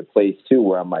arrived at a place, too,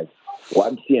 where I'm like, well,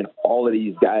 I'm seeing all of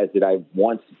these guys that I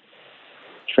once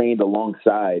trained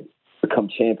alongside become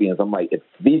champions. I'm like, if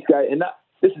these guys, and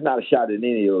this is not a shot at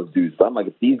any of those dudes, but I'm like,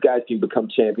 if these guys can become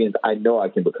champions, I know I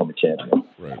can become a champion.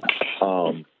 Right.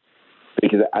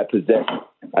 Because I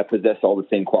possess all the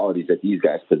same qualities that these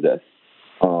guys possess.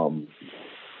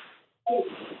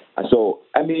 So,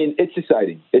 I mean, it's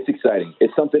exciting. It's exciting.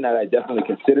 It's something that I definitely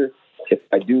consider. If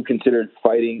I do consider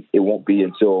fighting, it won't be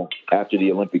until after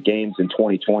the Olympic Games in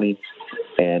 2020.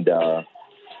 And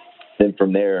then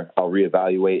from there, I'll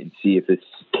reevaluate and see if it's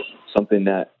something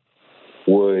that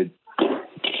would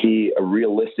be a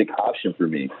realistic option for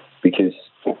me. Because,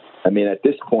 I mean, at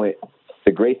this point,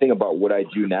 the great thing about what I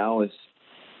do now is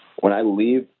when I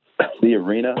leave the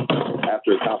arena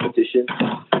after a competition,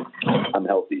 I'm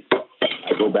healthy.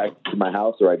 I go back to my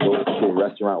house or I go to a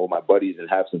restaurant with my buddies and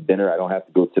have some dinner. I don't have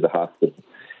to go to the hospital. You know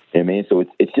what I mean? So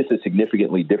it's just a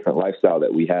significantly different lifestyle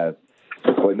that we have.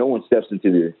 But no one steps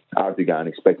into the octagon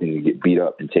expecting to get beat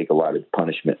up and take a lot of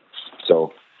punishment.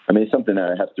 So, I mean, it's something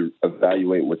that I have to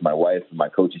evaluate with my wife and my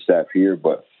coaching staff here.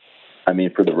 But, I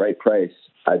mean, for the right price,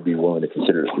 I'd be willing to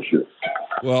consider it for sure.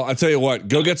 Well, I tell you what,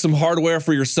 go get some hardware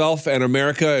for yourself and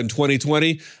America in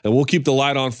 2020, and we'll keep the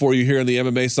light on for you here on the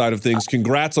MMA side of things.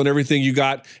 Congrats on everything you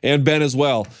got, and Ben as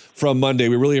well, from Monday.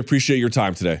 We really appreciate your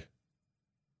time today.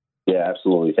 Yeah,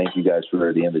 absolutely. Thank you guys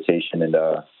for the invitation, and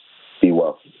be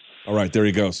well. All right, there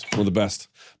he goes. One of the best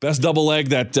double leg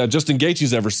that Justin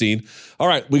Gaethje's ever seen. All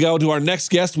right, we go to our next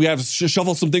guest. We have to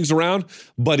shuffle some things around,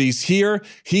 but he's here.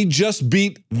 He just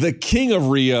beat the king of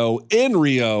Rio in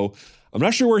Rio. I'm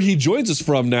not sure where he joins us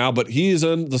from now, but he is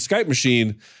on the Skype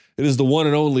machine. It is the one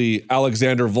and only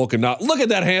Alexander Volkanovski. Look at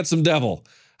that handsome devil.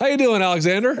 How you doing,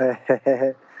 Alexander?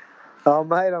 Oh,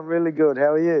 mate, I'm really good.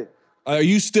 How are you? Are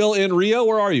you still in Rio?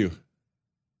 Where are you?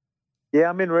 Yeah,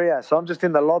 I'm in Rio. So I'm just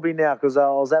in the lobby now because I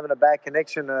was having a bad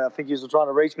connection. I think you were trying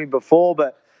to reach me before,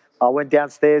 but I went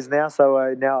downstairs now.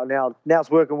 So now it's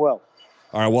working well.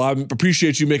 All right, well, I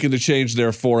appreciate you making the change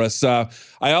there for us. I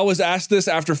always ask this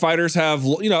after fighters have,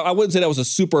 I wouldn't say that was a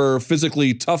super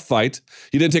physically tough fight.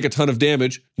 You didn't take a ton of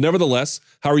damage. Nevertheless,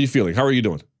 how are you feeling? How are you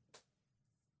doing?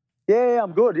 Yeah,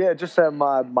 I'm good. Yeah, just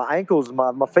my ankles,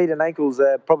 my feet and ankles,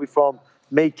 probably from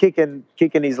me kicking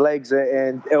his legs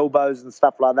and elbows and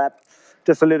stuff like that.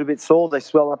 Just a little bit sore. They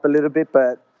swell up a little bit,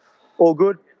 but all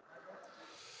good.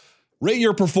 Rate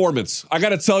your performance. I got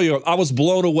to tell you, I was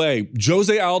blown away.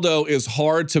 Jose Aldo is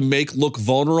hard to make look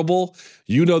vulnerable.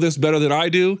 You know this better than I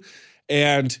do.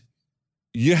 And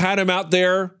you had him out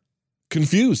there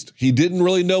confused. He didn't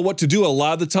really know what to do a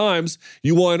lot of the times.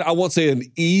 You won, I won't say an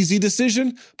easy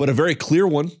decision, but a very clear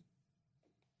one.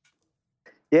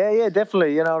 Yeah,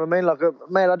 definitely. You know what I mean? Like,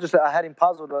 man, I had him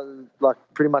puzzled, like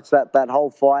pretty much that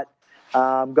whole fight.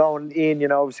 Going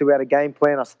in, obviously we had a game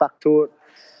plan. I stuck to it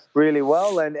really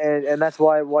well, and that's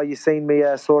why you seen me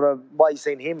why you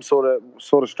seen him sort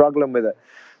of struggling with it.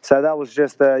 So that was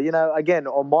just again,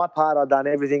 on my part, I've done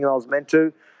everything I was meant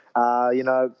to.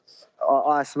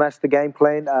 I smashed the game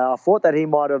plan. I thought that he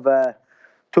might have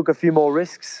took a few more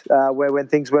risks when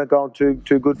things weren't going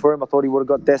too good for him. I thought he would have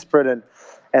got desperate,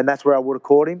 and that's where I would have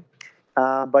caught him.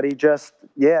 But he just,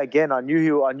 again, I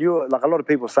knew like a lot of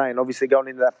people saying, obviously going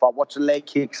into that fight, watch the leg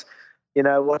kicks,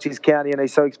 watch his counter,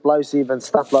 he's so explosive and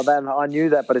stuff like that. And I knew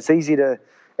that, but it's easy to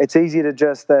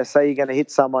just say you're going to hit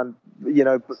someone,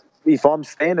 if I'm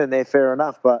standing there, fair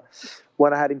enough. But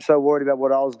when I had him so worried about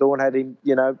what I was doing,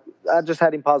 I just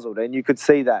had him puzzled, and you could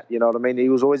see that, you know what I mean? He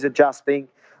was always adjusting,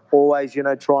 always,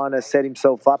 trying to set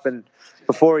himself up, and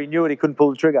before he knew it, he couldn't pull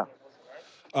the trigger.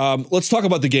 Let's talk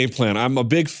about the game plan. I'm a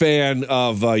big fan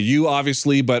of you,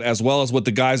 obviously, but as well as what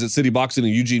the guys at City Boxing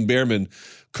and Eugene Behrman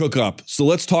cook up. So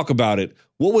let's talk about it.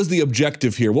 What was the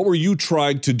objective here? What were you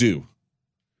trying to do?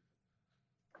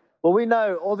 Well, we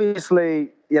know, obviously,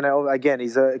 again,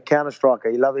 he's a counter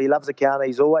striker. He loves a counter.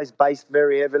 He's always based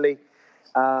very heavily.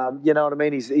 You know what I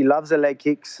mean? He loves the leg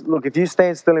kicks. Look, if you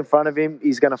stand still in front of him,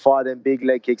 he's going to fire them big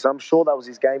leg kicks. I'm sure that was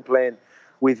his game plan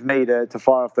with me to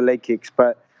fire off the leg kicks.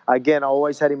 But again, I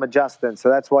always had him adjusting. So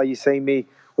that's why you see me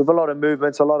with a lot of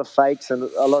movements, a lot of fakes and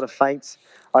a lot of feints.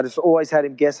 I just always had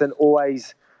him guessing,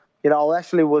 always, I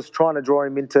actually was trying to draw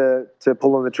him into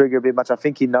pulling the trigger a bit much. I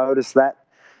think he noticed that.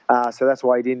 So that's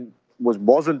why he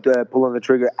wasn't pulling the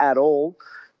trigger at all.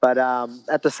 But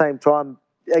at the same time,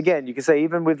 again, you can say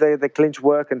even with the clinch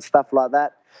work and stuff like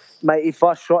that, mate, if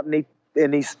I shot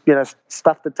and he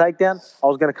stuffed the takedown, I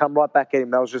was going to come right back at him.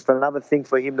 That was just another thing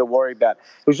for him to worry about.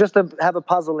 It was just to have a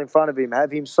puzzle in front of him,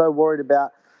 have him so worried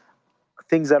about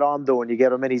things that I'm doing. You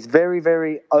get what I mean? He's very,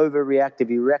 very overreactive.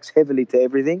 He reacts heavily to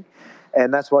everything.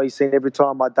 And that's why you've seen every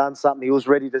time I've done something, he was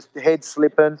ready to head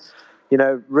slipping,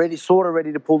 ready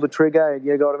to pull the trigger. And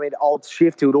you know what I mean? Old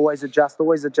shift, he would always adjust,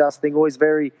 always adjusting, always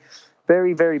very,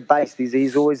 very, very based.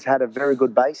 He's always had a very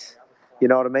good base. You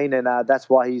know what I mean? And that's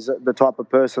why he's the type of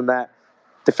person that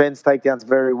defends takedowns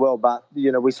very well. But,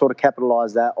 we sort of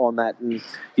capitalize on that, and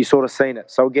you sort of seen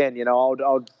it. So again,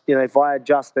 if I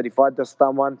adjusted, if I just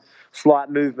done one slight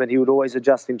movement, he would always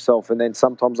adjust himself. And then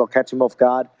sometimes I'll catch him off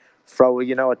guard, throw a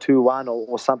 2-1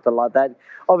 or something like that.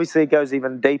 Obviously, it goes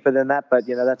even deeper than that, but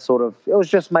that sort of, it was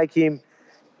just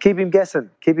keep him guessing,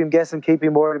 keep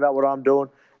him worried about what I'm doing,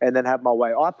 and then have my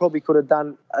way. I probably could have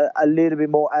done a little bit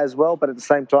more as well, but at the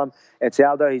same time, it's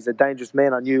Aldo. He's a dangerous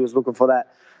man. I knew he was looking for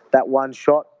that one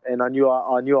shot, and I knew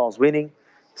I was winning.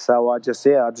 So I just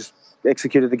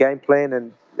executed the game plan,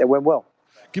 and it went well.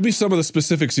 Give me some of the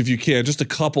specifics if you can, just a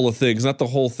couple of things, not the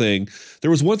whole thing. There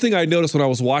was one thing I noticed when I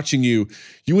was watching you.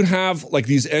 You would have like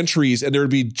these entries and there would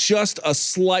be just a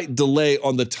slight delay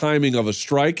on the timing of a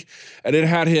strike. And it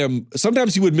had him,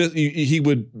 sometimes he would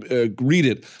read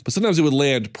it, but sometimes it would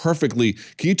land perfectly.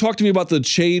 Can you talk to me about the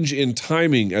change in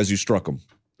timing as you struck him?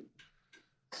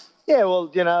 Yeah, well,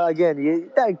 again,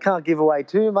 you can't give away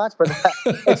too much, but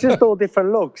it's just all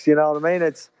different looks, you know what I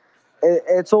mean?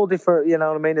 It's all different, you know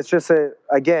what I mean? It's just,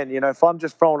 again, if I'm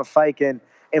just throwing a fake and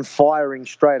firing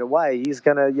straight away, he's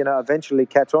going to, eventually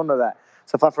catch on to that.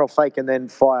 So if I throw a fake and then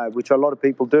fire, which a lot of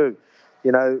people do,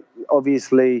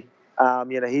 obviously,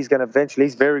 he's going to eventually,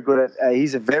 he's very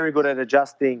good at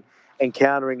adjusting and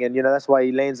countering. And, that's why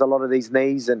he lands a lot of these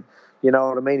knees and, you know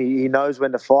what I mean? He knows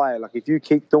when to fire. Like if you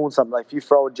keep doing something, like if you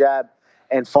throw a jab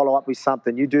and follow up with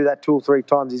something, you do that 2 or 3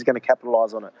 times, he's going to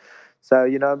capitalize on it. So,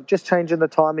 just changing the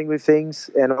timing with things,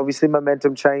 and obviously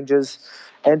momentum changes,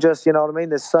 and just, you know what I mean?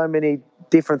 There's so many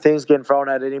different things getting thrown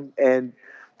at him, and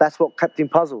that's what kept him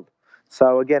puzzled.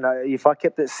 So, again, if I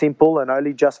kept it simple and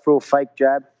only just threw a fake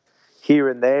jab here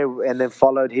and there and then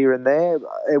followed here and there,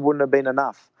 it wouldn't have been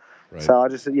enough. Right. So I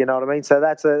just, you know what I mean? So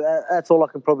that's all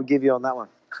I can probably give you on that one.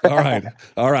 All right.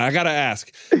 I got to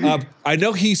ask. I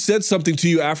know he said something to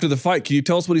you after the fight. Can you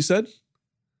tell us what he said?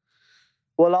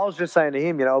 Well, I was just saying to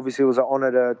him, obviously it was an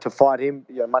honor to fight him,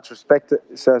 much respect.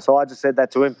 So I just said that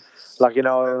to him, like, it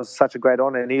was such a great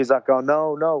honor. And he was like, oh,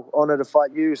 no, honor to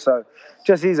fight you. So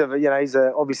just he's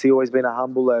obviously always been a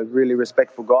humble, really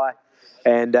respectful guy.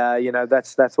 And,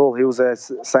 that's all. He was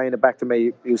saying it back to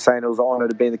me. He was saying it was an honor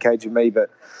to be in the cage with me. But,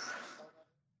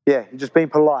 yeah, just being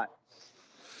polite.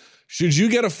 Should you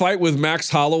get a fight with Max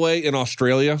Holloway in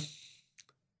Australia?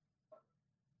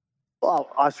 Well,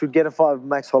 I should get a fight with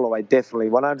Max Holloway, definitely.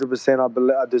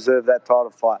 100% I deserve that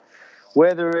title fight.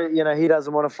 Whether, he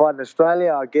doesn't want to fight in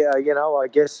Australia, I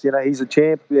guess, he's a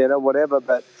champ, whatever.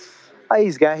 But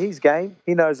he's game.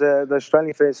 He knows the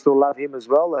Australian fans still love him as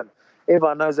well. And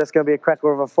everyone knows that's going to be a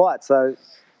cracker of a fight. So,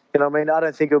 I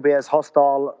don't think it'll be as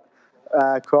hostile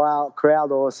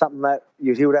crowd or something that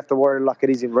he would have to worry like it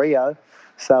is in Rio.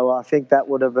 So I think that'd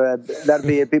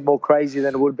be a bit more crazy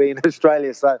than it would be in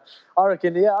Australia. So I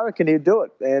reckon he'd do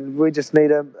it, and we just need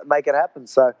to make it happen.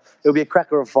 So it'll be a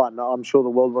cracker of a fight, and I'm sure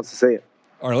the world wants to see it.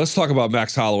 All right, let's talk about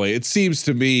Max Holloway. It seems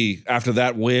to me after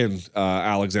that win,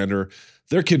 Alexander,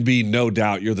 there can be no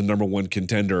doubt you're the number one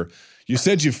contender. You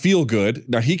said you feel good.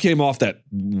 Now, he came off that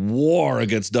war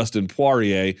against Dustin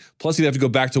Poirier, plus he'd have to go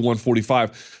back to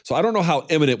 145. So I don't know how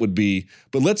imminent it would be,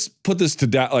 but let's put this to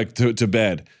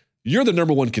bed. You're the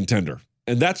number one contender,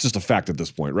 and that's just a fact at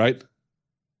this point, right?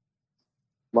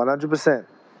 100%.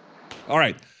 All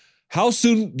right. How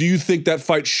soon do you think that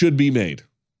fight should be made?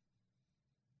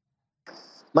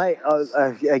 Mate,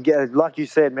 again, like you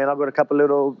said, man, I've got a couple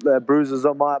little bruises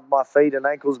on my feet and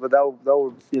ankles, but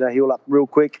they'll heal up real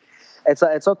quick.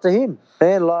 It's up to him,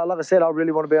 man. Like I said, I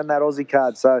really want to be on that Aussie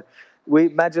card. So we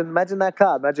imagine that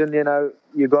card. Imagine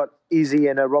you got Izzy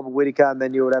and Robert Whittaker, and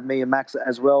then you would have me and Max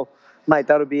as well, mate.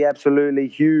 That would be absolutely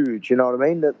huge. You know what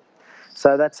I mean?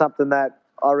 So that's something that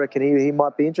I reckon he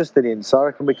might be interested in. So I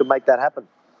reckon we could make that happen.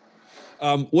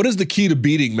 What is the key to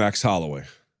beating Max Holloway?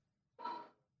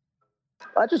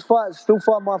 I just still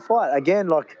fight my fight. Again,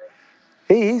 like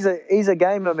he's a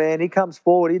gamer, man. He comes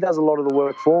forward. He does a lot of the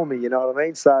work for me. You know what I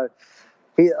mean? So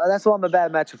that's why I'm a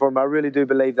bad matcher for him. I really do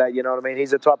believe that. You know what I mean?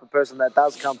 He's the type of person that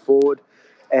does come forward,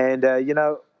 and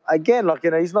again,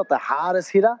 he's not the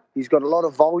hardest hitter. He's got a lot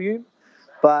of volume,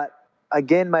 but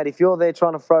again, mate, if you're there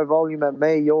trying to throw volume at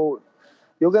me, you're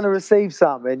going to receive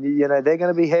some, and they're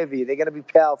going to be heavy, they're going to be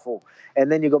powerful,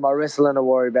 and then you've got my wrestling to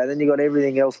worry about, then you've got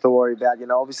everything else to worry about.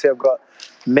 Obviously I've got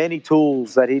many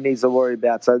tools that he needs to worry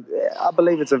about, so I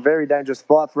believe it's a very dangerous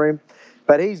fight for him,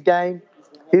 but he's game,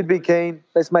 he'd be keen,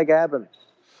 let's make it happen.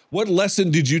 What lesson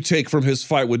did you take from his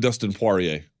fight with Dustin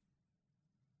Poirier?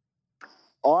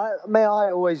 I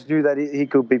always knew that he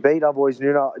could be beat. I've always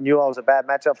knew I was a bad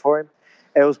matchup for him.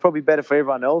 It was probably better for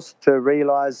everyone else to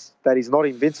realise that he's not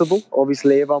invincible.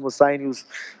 Obviously, everyone was saying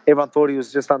everyone thought he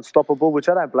was just unstoppable, which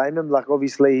I don't blame him. Like,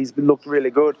 obviously, he's looked really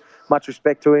good. Much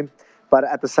respect to him. But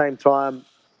at the same time,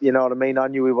 you know what I mean? I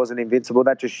knew he wasn't invincible.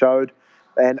 That just showed.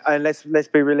 And let's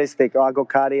be realistic. I got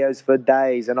cardios for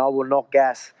days, and I will not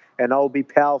gas, and I will be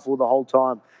powerful the whole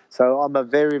time. So I'm a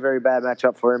very, very bad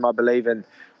matchup for him, I believe. And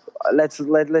let's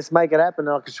make it happen,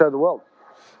 and I can show the world.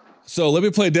 So let me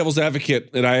play devil's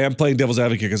advocate, and I am playing devil's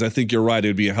advocate because I think you're right. It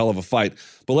would be a hell of a fight.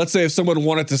 But let's say if someone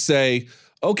wanted to say,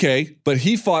 okay, but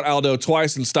he fought Aldo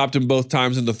twice and stopped him both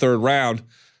times in the third round.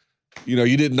 You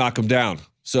didn't knock him down.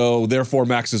 So therefore,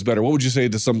 Max is better. What would you say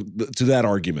to that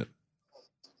argument?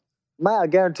 Mate, I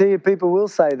guarantee you people will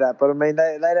say that. But, I mean,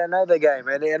 they don't know the game.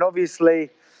 And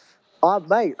obviously,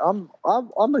 I'm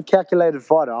a calculated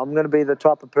fighter. I'm going to be the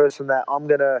type of person that I'm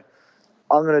going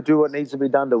to do what needs to be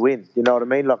done to win. You know what I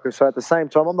mean? So at the same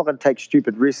time, I'm not going to take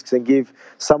stupid risks and give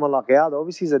someone like Aldo.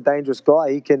 Obviously, he's a dangerous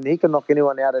guy. He can knock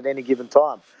anyone out at any given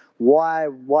time. Why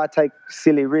take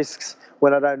silly risks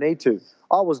when I don't need to?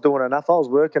 I was doing enough. I was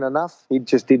working enough. He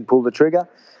just didn't pull the trigger.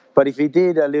 But if he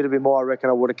did a little bit more, I reckon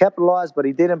I would have capitalised. But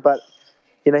he didn't. But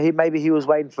maybe he was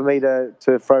waiting for me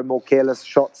to throw more careless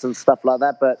shots and stuff like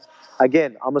that. But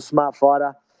again, I'm a smart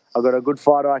fighter. I've got a good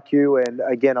fighter IQ, and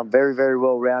again, I'm very, very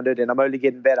well-rounded, and I'm only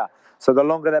getting better. So the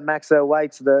longer that Max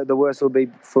waits, the worse it'll be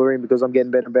for him because I'm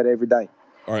getting better and better every day.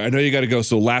 All right, I know you got to go,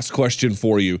 so last question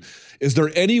for you. Is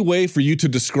there any way for you to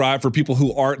describe for people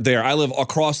who aren't there? I live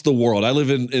across the world. I live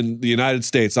in the United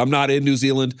States. I'm not in New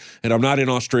Zealand, and I'm not in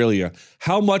Australia.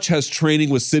 How much has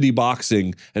training with City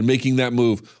Boxing and making that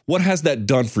move, what has that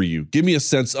done for you? Give me a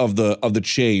sense of the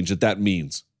change that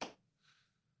means.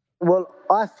 Well,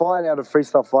 I fight out of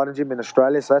Freestyle Fighting Gym in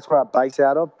Australia, so that's where I base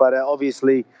out of. But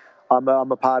obviously, I'm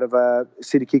a part of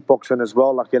City Kickboxing as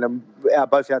well.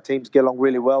 Both our teams get along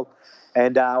really well,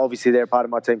 and obviously they're a part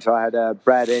of my team. So I had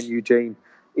Brad and Eugene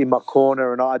in my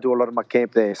corner, and I do a lot of my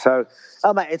camp there. So,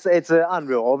 mate, it's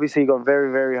unreal. Obviously, you've got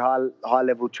very, very high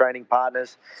level training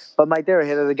partners, but mate, they're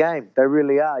ahead of the game. They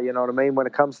really are. You know what I mean? When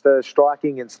it comes to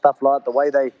striking and stuff like that, the way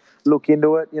they look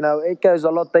into it, it goes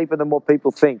a lot deeper than what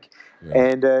people think. Yeah.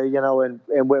 And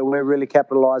and we're really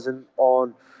capitalizing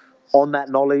on that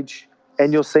knowledge,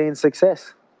 and you're seeing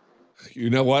success. You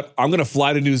know what? I'm going to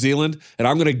fly to New Zealand, and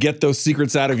I'm going to get those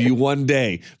secrets out of you one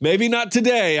day. Maybe not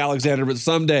today, Alexander, but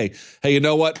someday. Hey, you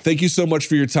know what? Thank you so much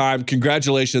for your time.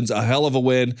 Congratulations. A hell of a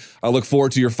win. I look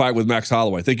forward to your fight with Max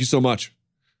Holloway. Thank you so much.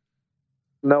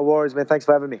 No worries, man. Thanks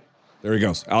for having me. There he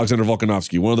goes. Alexander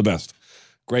Volkanovski, one of the best.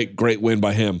 Great win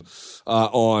by him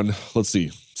on, let's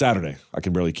see, Saturday. I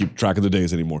can barely keep track of the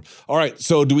days anymore. All right,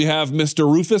 so do we have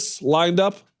Mr. Rufus lined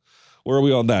up? Where are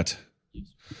we on that?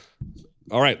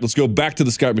 All right, let's go back to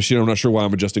the Skype machine. I'm not sure why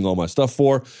I'm adjusting all my stuff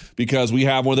for, because we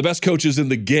have one of the best coaches in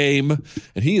the game,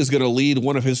 and he is going to lead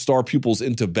one of his star pupils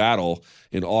into battle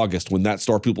in August when that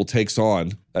star pupil takes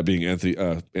on, that being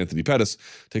Anthony Pettis,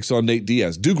 takes on Nate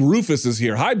Diaz. Duke Rufus is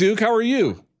here. Hi, Duke. How are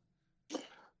you?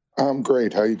 I'm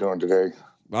great. How are you doing today?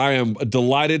 I am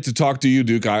delighted to talk to you,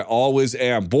 Duke. I always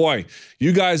am. Boy,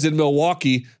 you guys in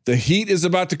Milwaukee, the heat is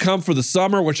about to come for the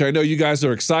summer, which I know you guys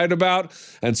are excited about.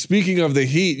 And speaking of the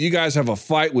heat, you guys have a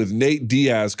fight with Nate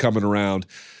Diaz coming around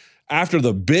after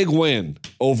the big win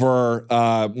over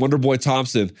Wonderboy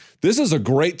Thompson. This is a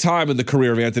great time in the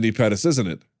career of Anthony Pettis, isn't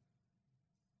it?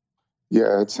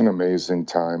 Yeah, it's an amazing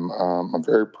time. I'm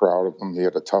very proud of him. He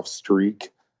had a tough streak.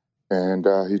 And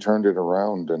he turned it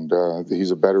around, and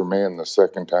he's a better man the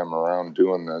second time around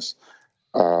doing this.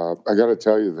 I got to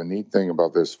tell you, the neat thing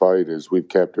about this fight is we've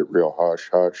kept it real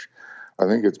hush-hush. I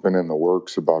think it's been in the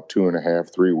works about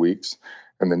 2.5, 3 weeks.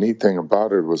 And the neat thing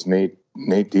about it was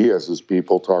Nate Diaz's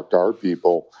people talked to our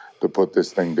people to put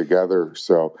this thing together.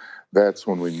 So that's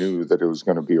when we knew that it was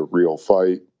going to be a real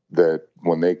fight, that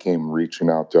when they came reaching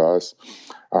out to us,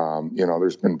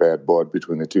 there's been bad blood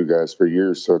between the two guys for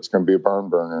years, so it's going to be a barn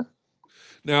burner.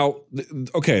 Now,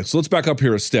 okay, so let's back up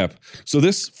here a step. So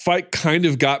this fight kind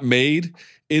of got made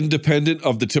independent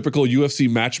of the typical UFC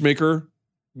matchmaker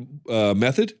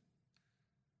method?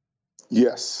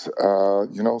 Yes.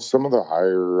 Some of the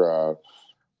higher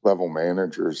level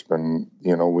managers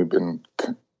we've been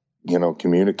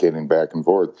communicating back and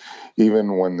forth.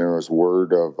 Even when there was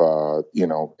word of,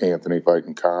 Anthony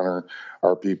fighting Conor,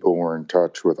 our people were in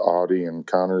touch with Audie and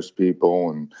Conor's people,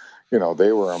 and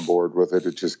they were on board with it.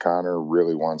 It's just Conor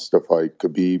really wants to fight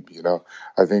Khabib.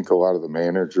 I think a lot of the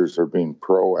managers are being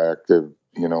proactive,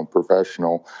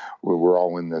 professional. We're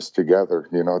all in this together.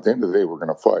 At the end of the day, we're going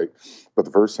to fight. But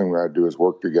the first thing we got to do is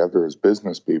work together as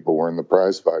business people. We're in the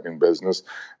prize fighting business,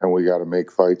 and we got to make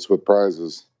fights with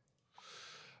prizes.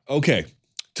 Okay.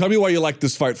 Tell me why you like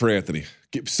this fight for Anthony.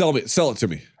 Sell it to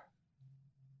me.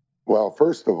 Well,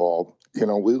 first of all,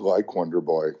 we like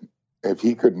Wonderboy. If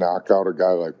he could knock out a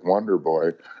guy like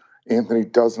Wonderboy, Anthony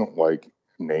doesn't like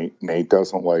Nate. Nate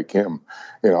doesn't like him.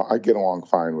 I get along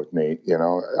fine with Nate.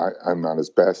 I'm not his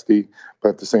bestie, but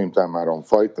at the same time, I don't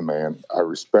fight the man. I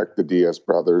respect the Diaz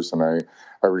brothers, and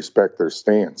I respect their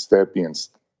stance. That being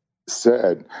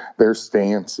said, their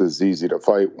stance is easy to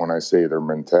fight. When I say their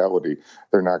mentality,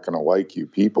 they're not going to like you.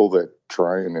 People that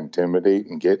try and intimidate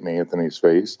and get in Anthony's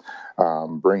face,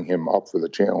 bring him up for the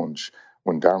challenge.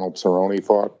 When Donald Cerrone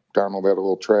fought, Donald had a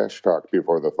little trash talk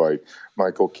before the fight.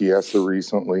 Michael Chiesa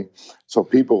recently. So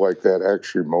people like that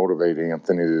actually motivate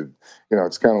Anthony to,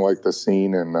 it's kind of like the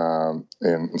scene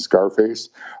in Scarface.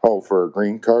 Oh, for a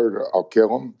green card, I'll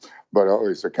kill him. But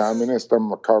he's a communist, I'm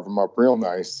going to carve him up real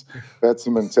nice. That's the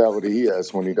mentality he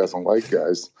has when he doesn't like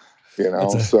guys.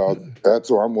 So that's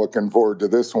why I'm looking forward to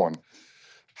this one.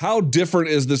 How different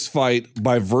is this fight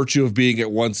by virtue of being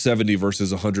at 170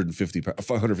 versus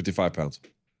 155 pounds?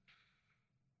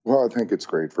 Well, I think it's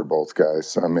great for both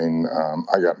guys. I mean, I'm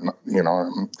being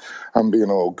a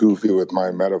little goofy with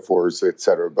my metaphors, et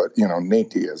cetera, but,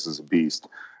 Nate Diaz is a beast.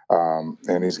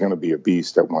 And he's going to be a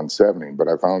beast at 170, but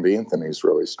I found Anthony's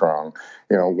really strong.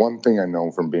 One thing I know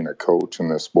from being a coach in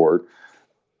this sport,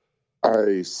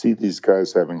 I see these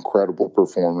guys have incredible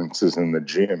performances in the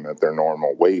gym at their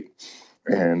normal weight.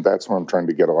 And that's what I'm trying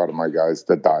to get a lot of my guys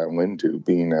to dial into,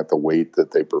 being at the weight that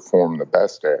they perform the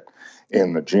best at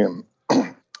in the gym.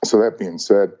 So that being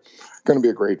said, going to be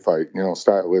a great fight.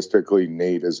 Stylistically,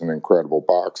 Nate is an incredible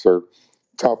boxer,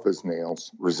 tough as nails,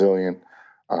 resilient,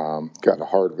 got a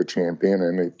heart of a champion,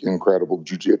 and incredible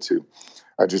jiu-jitsu.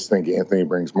 I just think Anthony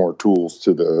brings more tools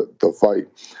to the fight.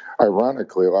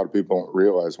 Ironically, a lot of people don't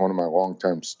realize one of my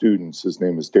longtime students, his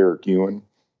name is Derek Ewan.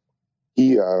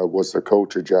 He was the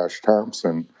coach of Josh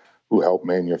Thompson, who helped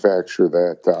manufacture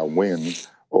that win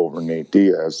over Nate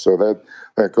Diaz. So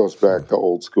that goes back to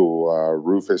old school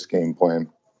Rufus game plan.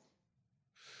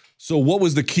 So what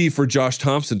was the key for Josh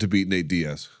Thompson to beat Nate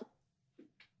Diaz?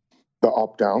 The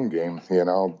up-down game,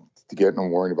 getting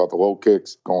him worrying about the low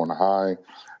kicks, going high,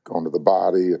 going to the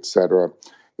body, etc.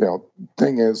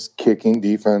 Thing is, kicking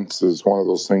defense is one of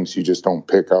those things you just don't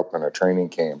pick up in a training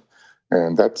camp.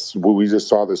 And that's what we just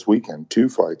saw this weekend, 2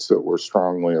 fights that were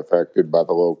strongly affected by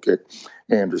the low kick.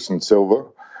 Anderson Silva,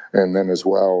 and then as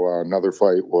well, another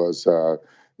fight was,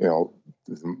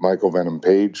 Michael Venom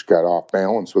Page got off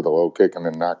balance with a low kick and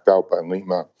then knocked out by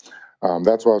Lima.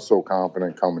 That's why I was so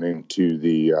confident coming into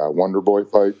the Wonderboy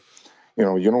fight. You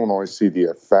don't always see the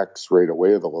effects right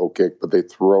away of the low kick, but they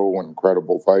throw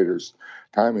incredible fighters.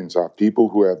 Timing's off. People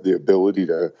who have the ability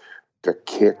to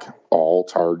kick all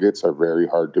targets are very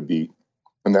hard to beat.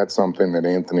 And that's something that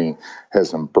Anthony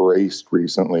has embraced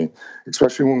recently,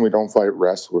 especially when we don't fight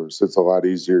wrestlers. It's a lot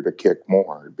easier to kick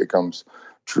more. It becomes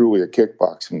truly a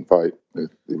kickboxing fight.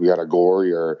 We got a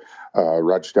Glory or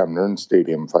Rotterdam Nern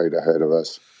Stadium fight ahead of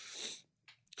us.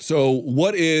 So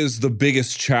what is the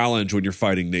biggest challenge when you're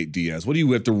fighting Nate Diaz? What do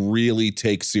you have to really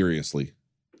take seriously?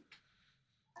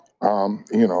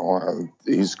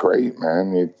 He's great,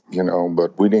 man.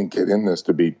 But we didn't get in this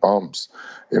to beat bumps.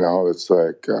 It's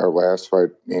like our last fight,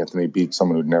 Anthony beat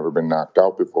someone who'd never been knocked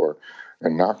out before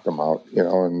and knocked him out,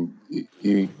 and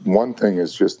one thing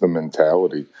is just the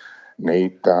mentality.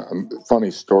 Nate, funny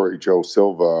story, Joe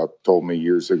Silva told me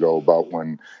years ago about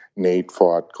when Nate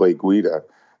fought Clay Guida.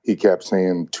 He kept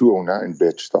saying 209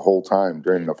 bitch the whole time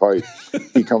during the fight.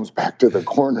 He comes back to the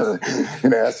corner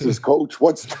and asks his coach,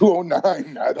 what's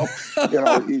 209? I don't,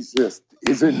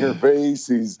 he's in your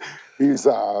face.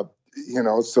 So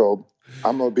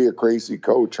I'm going to be a crazy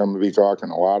coach. I'm going to be talking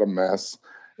a lot of mess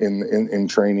in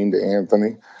training to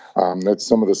Anthony. That's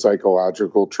some of the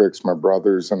psychological tricks my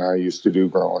brothers and I used to do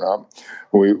growing up.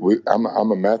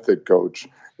 I'm a method coach.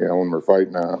 When we're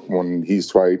fighting, when he's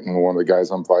fighting one of the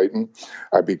guys I'm fighting,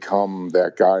 I become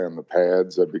that guy on the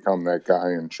pads. I become that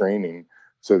guy in training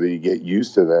so that you get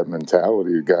used to that mentality.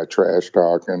 You got trash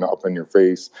talking up in your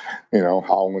face,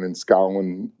 howling and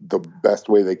scowling the best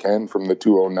way they can from the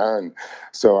 209.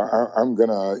 So I'm going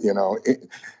to,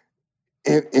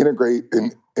 integrate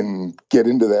and get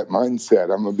into that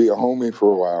mindset. I'm going to be a homie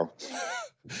for a while.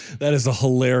 That is a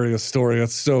hilarious story.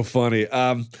 That's so funny.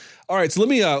 All right, so let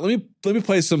me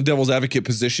play some devil's advocate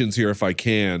positions here if I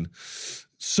can.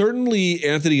 Certainly,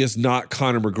 Anthony is not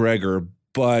Conor McGregor,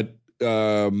 but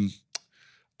I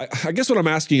guess what I'm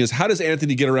asking is, how does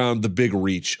Anthony get around the big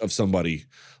reach of somebody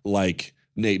like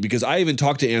Nate? Because I even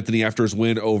talked to Anthony after his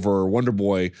win over Wonder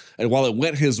Boy, and while it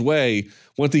went his way,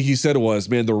 one thing he said was,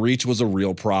 man, the reach was a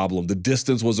real problem. The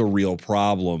distance was a real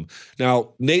problem.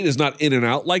 Now, Nate is not in and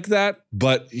out like that,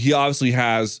 but he obviously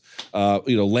has,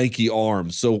 lanky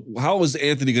arms. So how is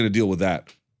Anthony going to deal with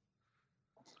that?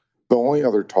 The only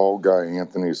other tall guy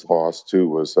Anthony's lost to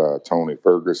was Tony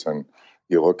Ferguson.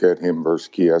 You look at him versus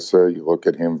Chiesa, you look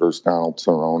at him versus Donald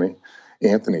Cerrone.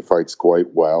 Anthony fights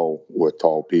quite well with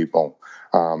tall people.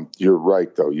 You're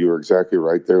right, though. You're exactly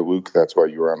right there, Luke. That's why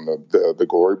you're on the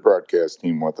Glory broadcast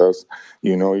team with us.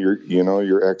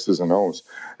 Your X's and O's.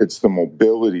 It's the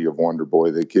mobility of Wonder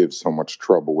Boy that gives so much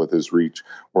trouble with his reach.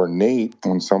 Where Nate,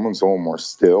 when someone's a little more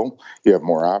still, you have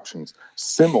more options.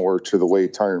 Similar to the way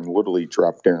Tyron Woodley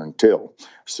dropped Darren Till,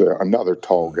 so another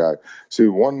tall guy. See,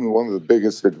 one of the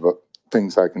biggest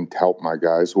things I can help my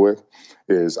guys with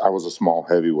is I was a small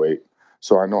heavyweight.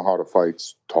 So I know how to fight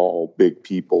tall, big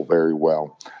people very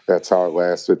well. That's how I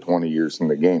lasted 20 years in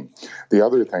the game. The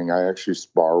other thing, I actually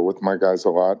spar with my guys a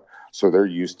lot. So they're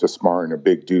used to sparring a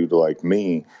big dude like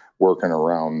me, working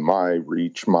around my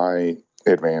reach, my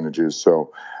advantages.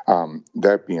 So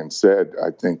that being said,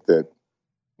 I think that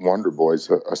Wonder Boy's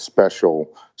a special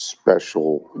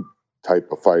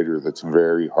type of fighter that's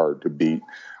very hard to beat.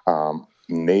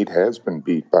 Nate has been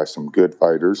beat by some good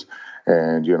fighters,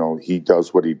 and he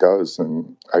does what he does,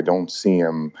 and I don't see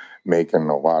him making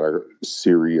a lot of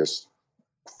serious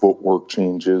footwork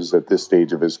changes at this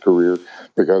stage of his career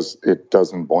because it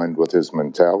doesn't blend with his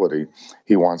mentality.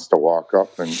 He wants to walk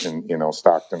up and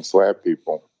Stockton slap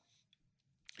people.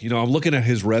 I'm looking at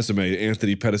his resume,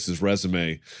 Anthony Pettis'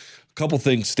 resume. A couple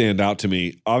things stand out to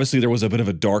me. Obviously, there was a bit of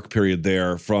a dark period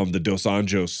there from the Dos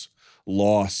Anjos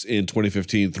loss in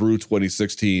 2015 through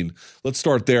 2016. Let's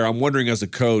start there. I'm wondering, as a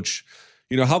coach,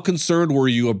 how concerned were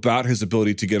you about his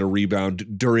ability to get a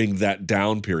rebound during that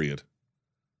down period?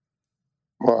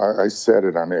 Well, I said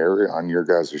it on your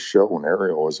guys' show when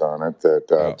Ariel was on it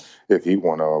that if he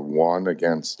won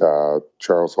against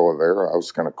Charles Oliveira, I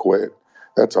was going to quit.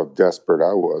 That's how desperate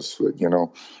I was,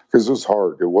 because it was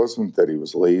hard. It wasn't that he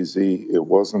was lazy. It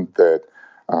wasn't that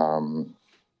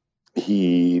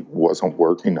he wasn't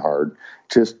working hard,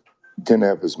 just didn't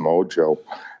have his mojo.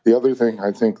 The other thing,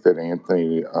 I think that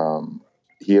Anthony,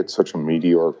 he had such a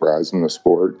meteoric rise in the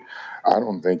sport. I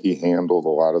don't think he handled a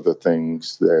lot of the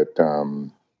things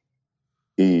that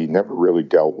he never really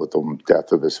dealt with the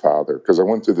death of his father. Because I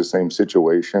went through the same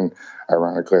situation.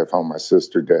 Ironically, I found my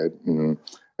sister dead, and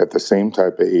at the same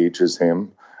type of age as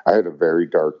him. I had a very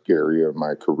dark area of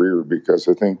my career because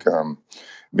I think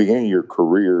beginning of your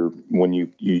career, when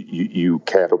you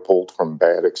catapult from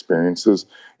bad experiences,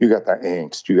 you got the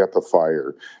angst, you got the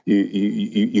fire,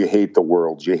 you hate the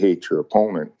world, you hate your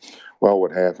opponent. Well,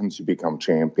 what happens? You become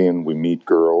champion. We meet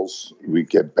girls. We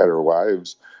get better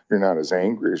lives. You're not as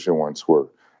angry as you once were.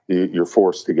 You're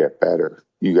forced to get better.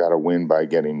 You got to win by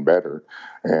getting better.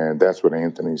 And that's what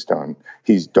Anthony's done.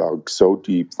 He's dug so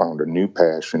deep, found a new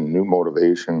passion, new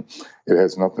motivation. It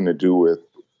has nothing to do with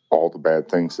all the bad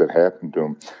things that happened to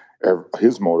him.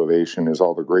 his motivation is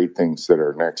all the great things that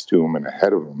are next to him and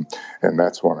ahead of him. And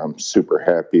that's what I'm super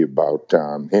happy about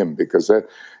him, because that,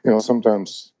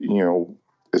 sometimes,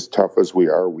 as tough as we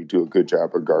are, we do a good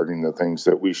job of guarding the things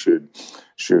that we should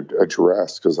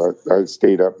address. Because I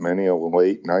stayed up many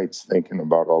late nights thinking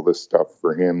about all this stuff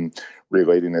for him,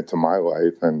 relating it to my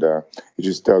life, and he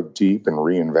just dug deep and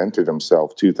reinvented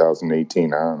himself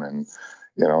 2018 on, and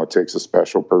it takes a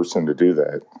special person to do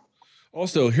that.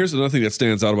 Also, here's another thing that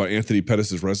stands out about Anthony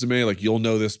Pettis' resume. Like, you'll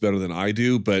know this better than I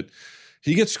do, but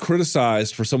he gets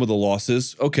criticized for some of the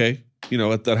losses. Okay,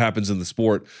 that happens in the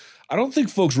sport. I don't think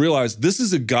folks realize this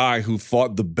is a guy who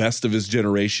fought the best of his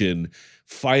generation,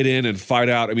 fight in and fight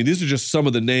out. I mean, these are just some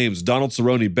of the names: Donald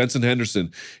Cerrone, Benson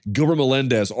Henderson, Gilbert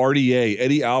Melendez, RDA,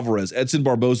 Eddie Alvarez, Edson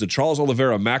Barboza, Charles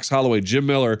Oliveira, Max Holloway, Jim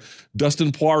Miller,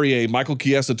 Dustin Poirier, Michael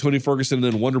Chiesa, Tony Ferguson,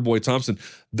 and then Wonderboy Thompson.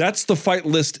 That's the fight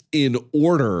list in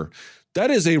order. That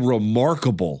is a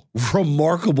remarkable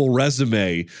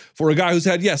resume for a guy who's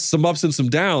had, yes, some ups and some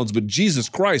downs, but Jesus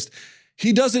Christ,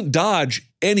 he doesn't dodge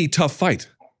any tough fight.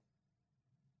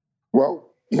 Well,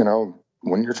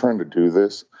 when you're trying to do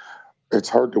this, it's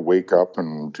hard to wake up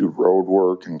and do road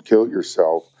work and kill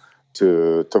yourself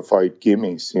to fight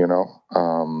gimmies,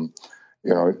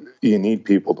 you need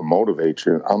people to motivate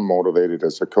you. I'm motivated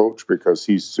as a coach because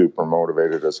he's super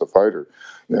motivated as a fighter.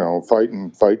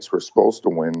 Fighting fights we're supposed to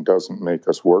win doesn't make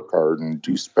us work hard and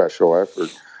do special effort.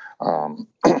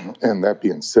 And that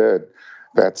being said,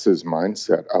 that's his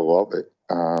mindset. I love it.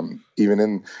 Even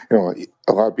in,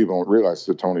 a lot of people don't realize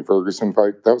the Tony Ferguson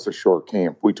fight, that was a short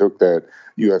camp. We took that.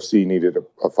 UFC needed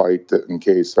a fight in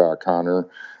case Conor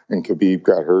and Khabib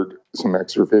got hurt, some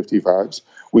extra 55s.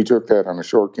 We took that on a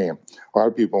short camp. A lot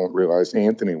of people don't realize,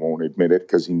 Anthony won't admit it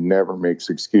because he never makes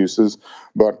excuses,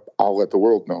 but I'll let the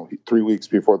world know. 3 weeks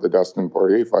before the Dustin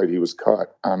Poirier fight, he was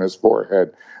cut on his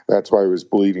forehead. That's why he was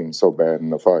bleeding so bad in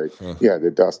the fight. Yeah,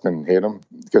 did Dustin hit him?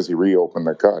 Because he reopened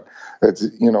the cut. It's,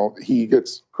 he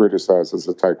gets criticized as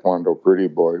a Taekwondo pretty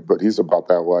boy, but he's about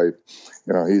that life.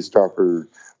 He's tougher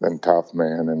than tough,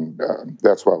 man, and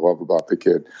that's what I love about the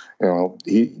kid.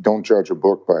 He don't judge a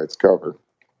book by its cover.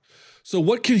 So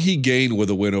what can he gain with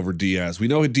a win over Diaz? We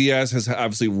know Diaz has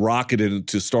obviously rocketed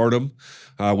into stardom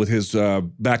with his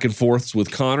back and forths with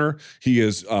Conor. He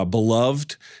is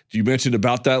beloved. You mentioned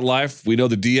about that life. We know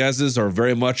the Diazes are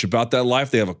very much about that life.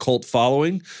 They have a cult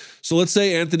following. So let's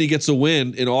say Anthony gets a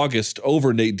win in August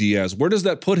over Nate Diaz. Where does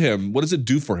that put him? What does it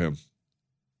do for him?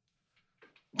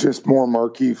 Just more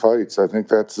marquee fights. I think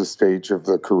that's the stage of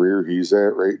the career he's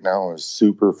at right now, is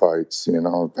super fights. I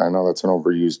know that's an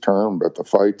overused term, but the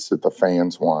fights that the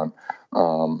fans want.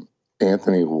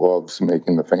 Anthony loves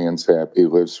making the fans happy. He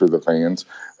lives for the fans.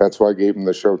 That's why I gave him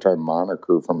the Showtime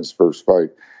moniker from his first fight.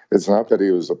 It's not that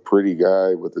he was a pretty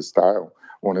guy with his style.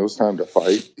 When it was time to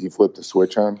fight, he flipped the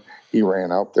switch on. He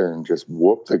ran out there and just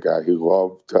whooped the guy.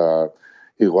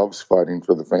 He loves fighting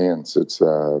for the fans. It's,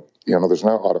 there's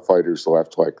not a lot of fighters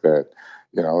left like that.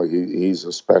 He's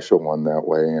a special one that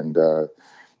way. And,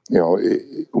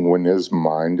 when his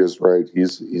mind is right,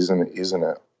 he's in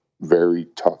a very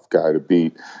tough guy to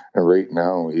beat. And right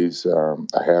now he's a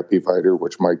happy fighter,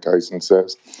 which Mike Tyson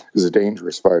says is a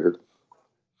dangerous fighter.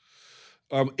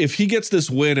 If he gets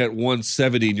this win at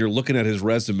 170 and you're looking at his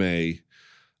resume,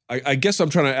 I guess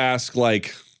I'm trying to ask,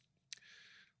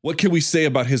 what can we say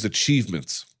about his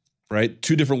achievements, right?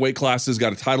 2 different weight classes,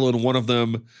 got a title in one of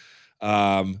them.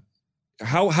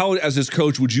 How, as his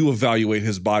coach, would you evaluate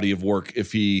his body of work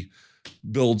if he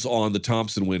builds on the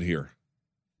Thompson win here?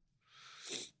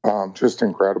 Just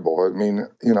incredible. I mean,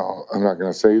 I'm not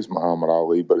going to say he's Muhammad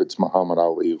Ali, but it's Muhammad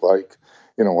Ali.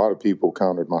 A lot of people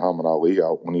counted Muhammad Ali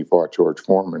out when he fought George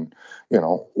Foreman.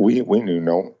 We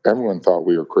knew everyone thought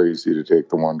we were crazy to take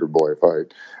the Wonder Boy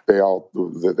fight.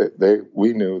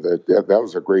 We knew that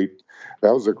was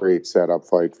a great setup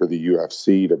fight for the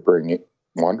UFC to bring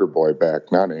Wonder Boy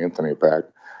back, not Anthony back.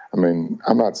 I mean,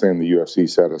 I'm not saying the UFC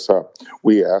set us up.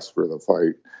 We asked for the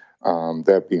fight.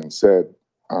 That being said,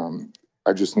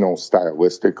 I just know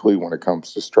stylistically when it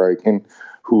comes to striking,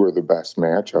 who are the best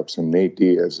matchups, and Nate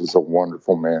Diaz is a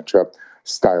wonderful matchup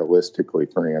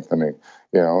stylistically for Anthony.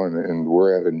 And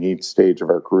we're at a neat stage of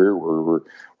our career where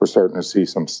we're starting to see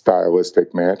some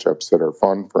stylistic matchups that are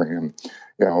fun for him.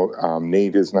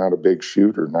 Nate is not a big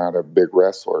shooter, not a big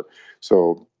wrestler,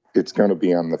 so it's going to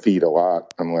be on the feet a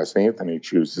lot unless Anthony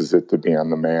chooses it to be on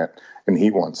the mat and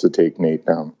he wants to take Nate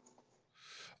down.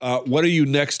 What are you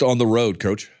next on the road,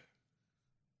 Coach?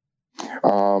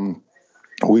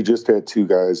 We just had 2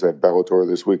 guys at Bellator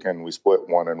this weekend. We split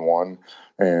 1-1,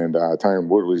 and Tyron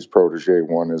Woodley's protege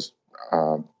won his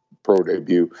pro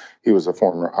debut. He was a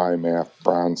former IMAF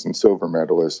bronze and silver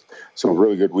medalist. So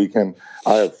really good weekend.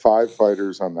 I have 5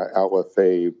 fighters on the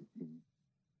LFA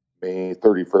May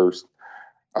 31st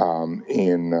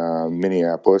in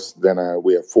Minneapolis. Then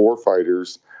we have 4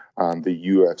 fighters on the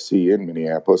UFC in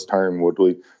Minneapolis: Tyron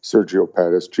Woodley, Sergio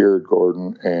Pettis, Jared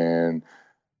Gordon, and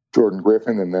Jordan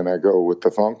Griffin. And then I go with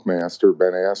the Funk Master,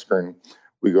 Ben Askren.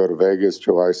 We go to Vegas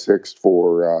July 6th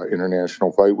for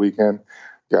International Fight Weekend.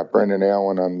 Got Brendan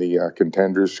Allen on the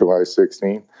Contenders July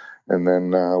 16th. And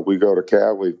then we go to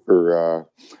Cali for,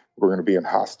 we're going to be in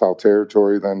hostile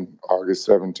territory then August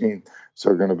 17th.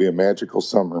 So it's going to be a magical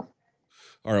summer.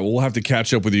 All right, well, we'll have to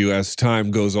catch up with you as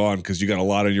time goes on because you got a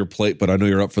lot on your plate, but I know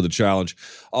you're up for the challenge.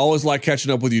 Always like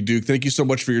catching up with you, Duke. Thank you so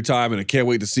much for your time, and I can't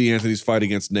wait to see Anthony's fight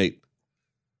against Nate.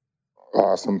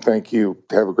 Awesome. Thank you.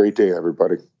 Have a great day,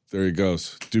 everybody. There he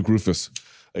goes. Duke Roufus,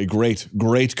 a great,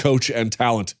 great coach and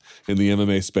talent in the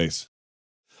MMA space.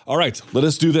 All right, let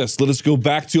us do this. Let us go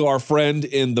back to our friend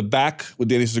in the back with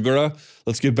Danny Segura.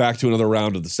 Let's get back to another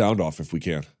round of the sound off if we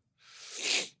can.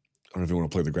 I don't know if you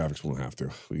want to play the graphics. We don't have to.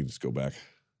 We can just go back.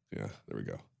 Yeah, there we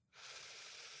go.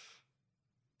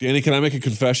 Danny, can I make a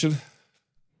confession?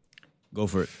 Go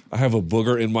for it. I have a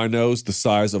booger in my nose the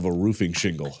size of a roofing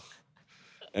shingle,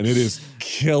 and it is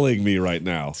killing me right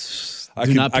now. I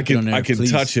can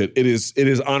touch it. It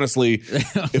is honestly,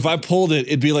 if I pulled it,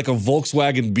 it'd be like a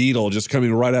Volkswagen Beetle just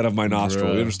coming right out of my nostril.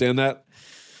 Bruh. You understand that?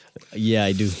 Yeah,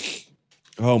 I do.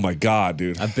 Oh my God,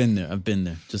 dude. I've been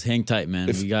there. Just hang tight, man.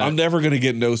 I'm never going to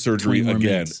get nose surgery 20 more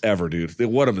again, minutes. ever, dude.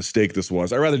 What a mistake this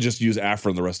was. I'd rather just use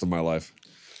Afrin the rest of my life.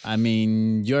 I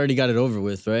mean, you already got it over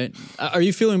with, right? Are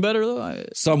you feeling better though?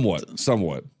 Somewhat.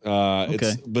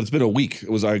 Okay. But it's been a week.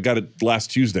 I got it last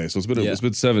Tuesday, so it's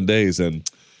been 7 days, and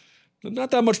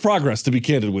not that much progress, to be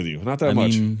candid with you. Not that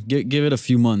much. Give it a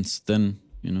few months, then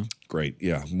Great,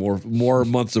 yeah. More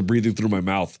months of breathing through my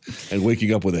mouth and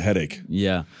waking up with a headache.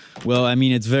 Yeah. Well, I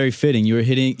mean, it's very fitting. You're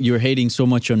hating so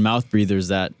much on mouth breathers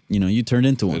that you turned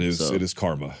into one. It is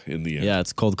karma in the end. Yeah,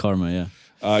 it's called karma.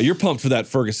 Yeah. You're pumped for that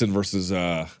Ferguson versus.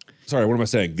 Sorry, what am I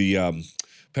saying? The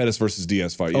Pettis versus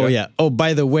Diaz fight. Oh yeah. Oh,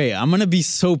 by the way, I'm gonna be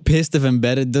so pissed if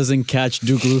Embedded doesn't catch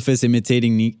Duke Roufus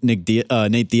imitating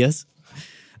Nate Diaz.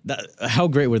 How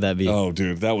great would that be? Oh,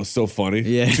 dude, that was so funny.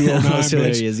 Yeah, 209. that was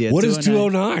hilarious. Yeah, what is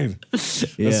 209?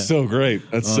 That's so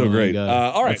great. That's so great.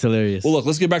 All right, that's hilarious. Well, look,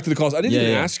 let's get back to the calls. I didn't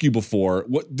even ask you before.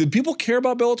 What did people care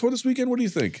about Bellator this weekend? What do you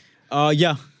think?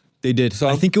 Yeah, they did. So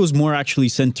I think it was more actually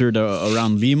centered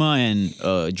around Lima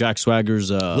and Jack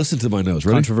Swagger's. Listen to my nose,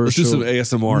 right? Controversial. Let's do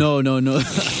some ASMR. No.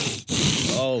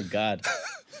 Oh God.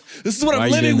 This is what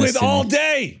I'm living with all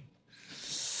day.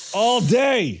 All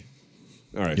day.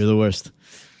 All right. You're the worst.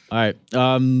 All right.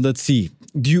 Let's see.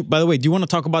 By the way, do you want to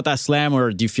talk about that slam,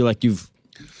 or do you feel like you've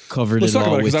covered it all? Let's talk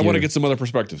about it because I want to your... get some other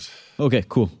perspectives. Okay,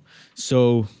 cool.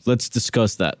 So let's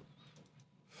discuss that.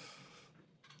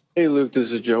 Hey, Luke, this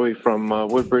is Joey from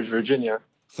Woodbridge, Virginia.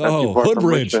 Oh,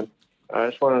 Woodbridge. I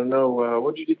just want to know,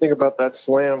 what did you think about that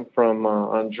slam from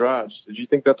Andrade? Did you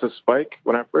think that's a spike?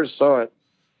 When I first saw it,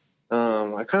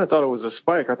 I kind of thought it was a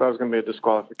spike. I thought it was going to be a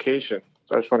disqualification.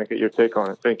 So I just want to get your take on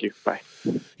it. Thank you. Bye.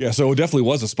 Yeah, so it definitely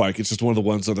was a spike. It's just one of the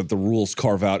ones that the rules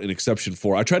carve out an exception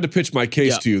for. I tried to pitch my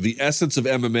case to you. The essence of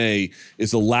MMA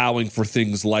is allowing for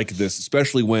things like this,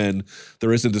 especially when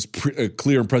there isn't this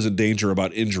clear and present danger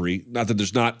about injury. Not that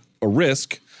there's not a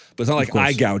risk, but it's not like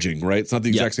eye gouging, right? It's not the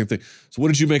exact same thing. So what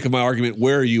did you make of my argument?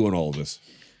 Where are you in all of this?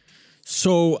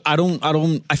 So I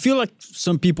feel like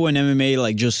some people in MMA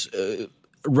like just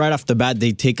right off the bat,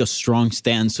 they take a strong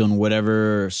stance on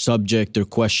whatever subject or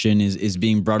question is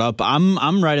being brought up.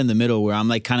 I'm right in the middle where I'm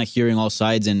like kind of hearing all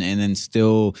sides and then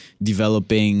still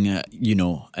developing,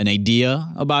 an idea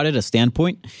about it, a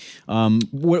standpoint.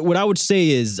 What I would say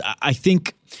is I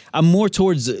think I'm more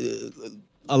towards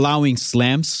allowing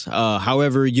slams.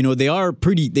 However,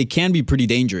 they can be pretty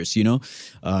dangerous,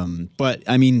 but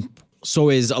I mean, so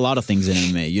is a lot of things in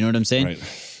MMA. You know what I'm saying? Right.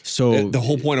 So the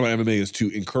whole point about MMA is to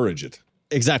encourage it.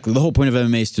 Exactly. The whole point of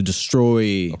MMA is to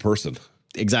destroy a person.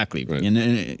 Exactly. Right. And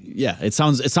it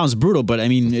sounds brutal, but I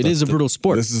mean, it is a brutal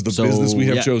sport. This is the business we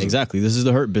have chosen. Exactly. This is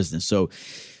the hurt business. So,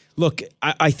 look,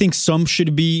 I think some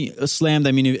should be slammed.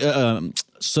 I mean,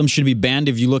 some should be banned.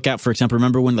 If you look at, for example,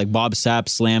 remember when like Bob Sapp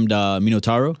slammed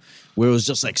Minotauro, where it was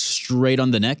just like straight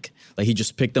on the neck? Like he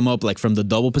just picked them up like from the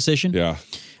double position. Yeah.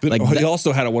 But he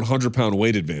also had a 100-pound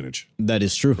weight advantage. That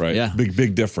is true. Right. Yeah.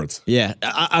 Big difference. Yeah.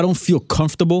 I don't feel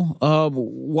comfortable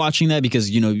watching that because,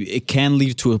 it can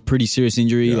lead to a pretty serious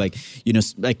injury. Yeah.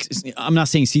 Like I'm not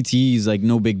saying CTE is like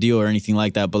no big deal or anything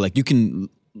like that, but like you can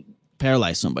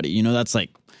paralyze somebody, that's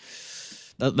like,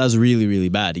 that's really, really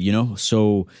bad,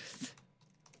 So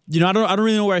I don't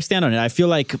really know where I stand on it. I feel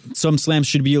like some slams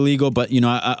should be illegal, but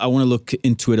I want to look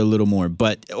into it a little more.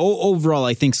 But overall,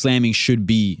 I think slamming should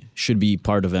be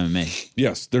part of MMA.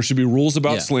 Yes, there should be rules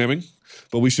about slamming,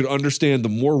 but we should understand the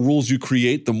more rules you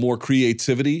create, the more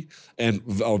creativity and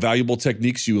valuable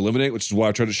techniques you eliminate, which is what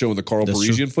I tried to show in the Carl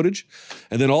Parisian footage.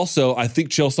 And then also, I think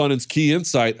Chael Sonnen's key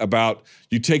insight about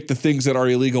you take the things that are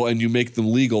illegal and you make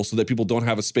them legal so that people don't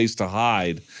have a space to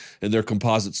hide in their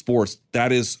composite sports.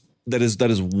 That is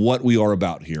what we are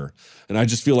about here. And I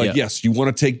just feel like, yes, you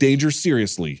want to take danger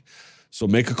seriously. So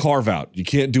make a carve out. You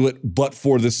can't do it but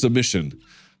for this submission.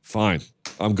 Fine.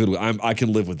 I'm good. I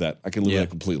can live with that. I can live with that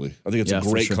completely. I think it's a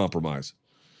great compromise.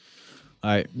 All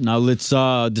right. Now let's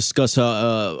discuss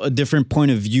a different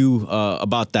point of view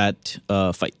about that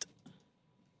fight.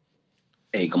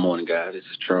 Hey, good morning, guys. This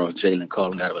is Charles Jalen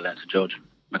calling out of Atlanta, Georgia.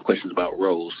 My question is about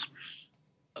Rose.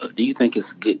 Do you think it's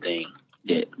a good thing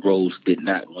that Rose did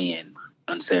not win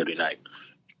on Saturday night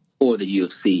for the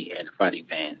UFC and fighting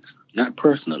fans? Not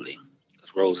personally, because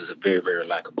Rose is a very, very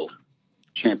likable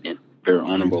champion, very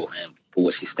honorable, and for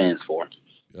what she stands for.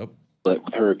 Yep. But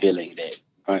with her revealing that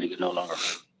fighting is no longer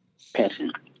her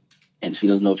passion, and she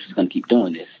doesn't know if she's going to keep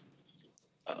doing this,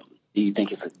 do you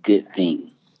think it's a good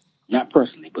thing? Not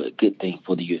personally, but a good thing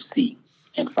for the UFC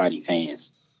and fighting fans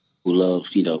who love,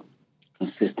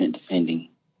 consistent defending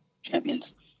champions.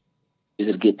 Is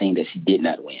it a good thing that she did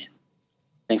not win?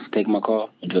 Thanks for taking my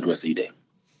call. Enjoy the rest of your day.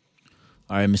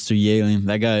 All right, Mr. Yalen.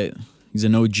 That guy, he's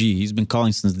an OG. He's been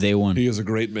calling since day one. He is a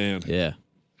great man. Yeah.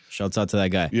 Shouts out to that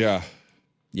guy. Yeah.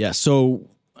 Yeah, so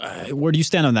where do you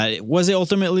stand on that? Was it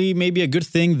ultimately maybe a good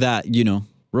thing that,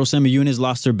 Rose Namajunas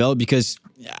lost her belt? Because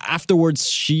afterwards,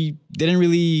 she didn't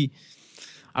really,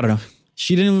 I don't know.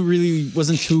 She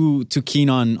wasn't too keen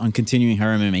on continuing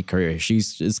her MMA career.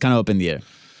 It's kind of up in the air.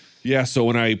 Yeah, so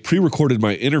when I pre-recorded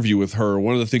my interview with her,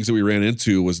 one of the things that we ran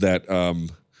into was that,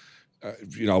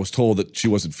 I was told that she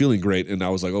wasn't feeling great, and I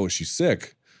was like, "Oh, is she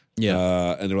sick?"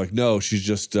 Yeah, and they're like, "No, she's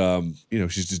just,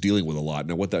 she's just dealing with a lot."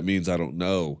 Now, what that means, I don't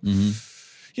know. Mm-hmm.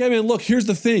 Yeah, man. Look, here's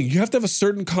the thing: you have to have a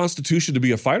certain constitution to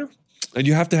be a fighter, and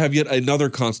you have to have yet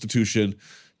another constitution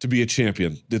to be a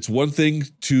champion. It's one thing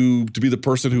to be the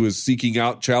person who is seeking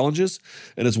out challenges,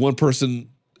 and it's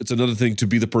another thing to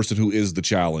be the person who is the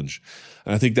challenge.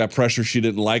 And I think that pressure she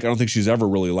didn't like. I don't think she's ever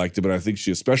really liked it, but I think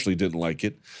she especially didn't like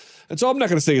it. And so I'm not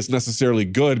going to say it's necessarily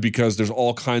good, because there's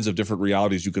all kinds of different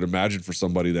realities you could imagine for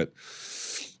somebody that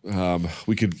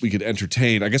we could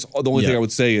entertain. I guess the only thing I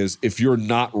would say is, if you're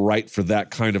not right for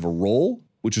that kind of a role,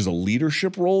 which is a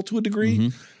leadership role to a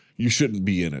degree, you shouldn't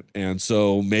be in it. And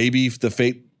so maybe the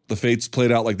fates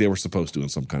played out like they were supposed to in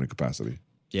some kind of capacity.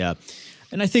 Yeah.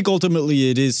 And I think ultimately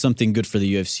it is something good for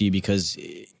the UFC, because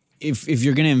if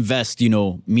you're going to invest,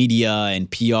 media and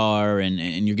PR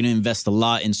and you're going to invest a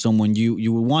lot in someone,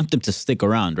 you want them to stick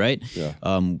around, right? Yeah.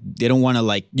 They don't want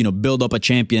to build up a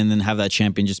champion and then have that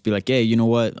champion just be like, hey, you know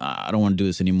what? I don't want to do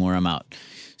this anymore. I'm out.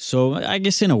 So I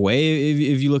guess in a way,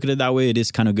 if you look at it that way, it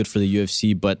is kind of good for the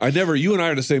UFC. But you and I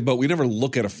are the same boat. We never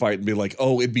look at a fight and be like,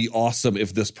 oh, it'd be awesome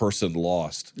if this person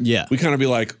lost. Yeah. We kind of be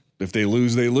like, if they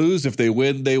lose, they lose. If they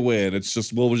win, they win. It's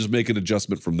just, we'll just make an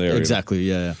adjustment from there. Exactly.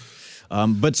 Yeah.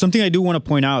 But something I do want to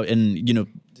point out, and,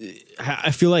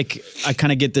 I feel like I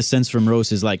kind of get this sense from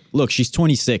Rose is like, look, she's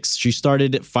 26. She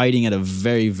started fighting at a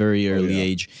very, very early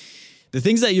age. The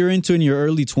things that you're into in your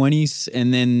early 20s,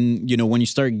 and then, when you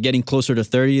start getting closer to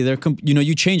 30,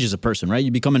 you change as a person, right?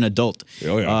 You become an adult.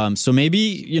 Oh, yeah. So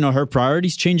maybe, her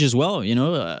priorities change as well,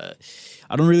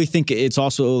 I don't really think it's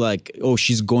also like, oh,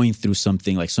 she's going through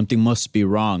something, like something must be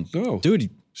wrong. No. Dude,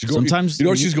 sometimes... You know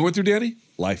what she's going through, Danny?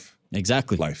 Life.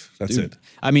 Exactly. Life. That's it.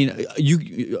 I mean, I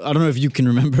don't know if you can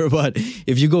remember, but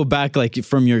if you go back like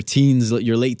from your teens,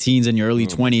 your late teens and your early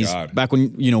 20s, back when,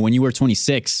 when you were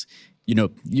 26,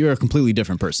 you're a completely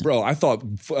different person. Bro, I thought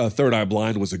Third Eye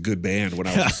Blind was a good band when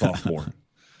I was a sophomore.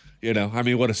 I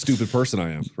mean, what a stupid person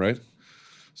I am, right?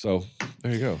 So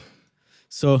there you go.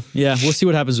 So, yeah, we'll see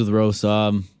what happens with Rose.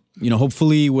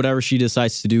 Hopefully whatever she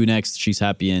decides to do next, she's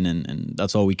happy in, and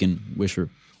that's all we can wish her.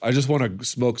 I just want to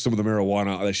smoke some of the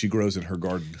marijuana that she grows in her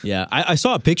garden. Yeah, I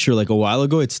saw a picture like a while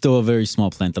ago. It's still a very small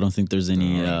plant. I don't think there's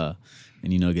any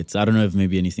nuggets. I don't know if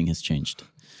maybe anything has changed.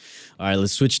 All right,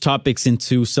 let's switch topics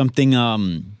into something, a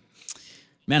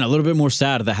little bit more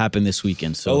sad that happened this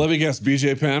weekend. So let me guess,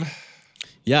 BJ Penn?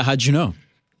 Yeah, how'd you know?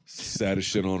 Saddest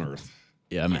shit on earth.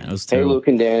 Yeah, man, it was terrible. Hey, Luke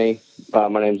and Danny.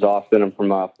 My name's Austin. I'm from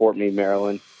Fort Meade,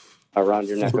 Maryland, around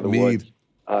your neck of the woods.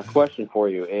 Question for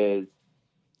you is,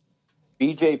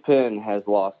 BJ Penn has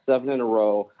lost 7 in a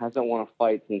row, hasn't won a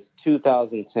fight since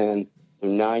 2010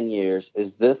 through 9 years.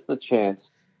 Is this the chance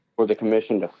for the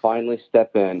commission to finally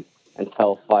step in and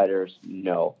tell fighters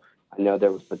no. I know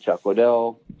there was the Chuck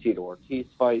Liddell, Tito Ortiz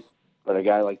fight, but a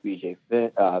guy like BJ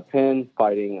Penn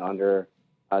fighting under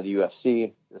the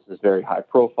UFC, this is very high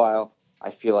profile.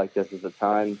 I feel like this is a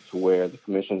time to where the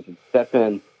commission can step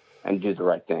in and do the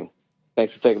right thing.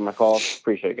 Thanks for taking my call.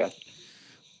 Appreciate it,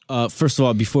 guys. First of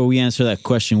all, before we answer that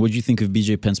question, what did you think of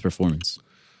BJ Penn's performance?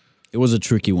 It was a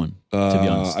tricky one, to be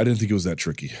honest. I didn't think it was that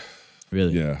tricky.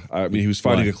 Really? Yeah. I mean, he was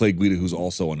fighting a Clay Guida who's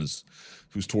also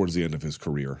who's towards the end of his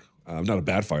career. Not a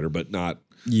bad fighter, but not.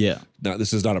 Yeah.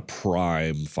 This is not a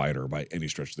prime fighter by any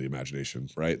stretch of the imagination,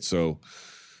 right? So,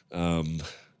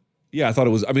 yeah, I thought it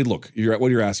was. I mean, look,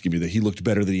 what you're asking me, that he looked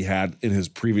better than he had in his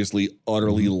previously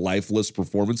utterly lifeless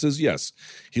performances. Yes,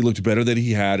 he looked better than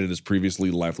he had in his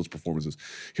previously lifeless performances.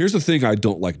 Here's the thing I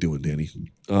don't like doing, Danny.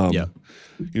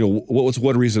 What's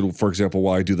one reason, for example,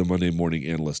 why I do the Monday Morning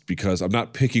Analyst? Because I'm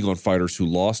not picking on fighters who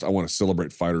lost. I want to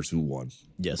celebrate fighters who won.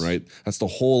 Yes. Right? That's the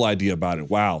whole idea about it.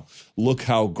 Wow, look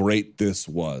how great this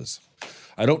was.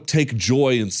 I don't take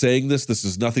joy in saying this. This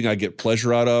is nothing I get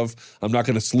pleasure out of. I'm not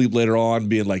going to sleep later on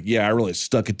being like, yeah, I really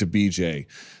stuck it to BJ.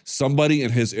 Somebody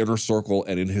in his inner circle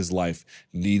and in his life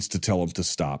needs to tell him to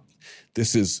stop.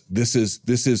 This is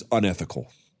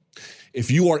unethical. If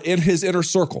you are in his inner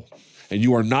circle and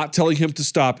you are not telling him to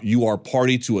stop, you are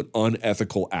party to an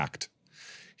unethical act.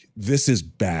 This is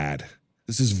bad.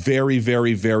 This is very,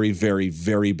 very, very, very,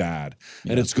 very bad.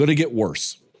 Yeah. And it's going to get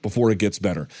worse before it gets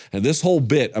better. And this whole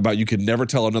bit about you can never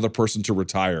tell another person to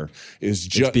retire is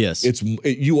just BS.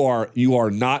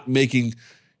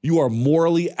 You are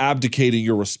morally abdicating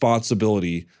your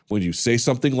responsibility when you say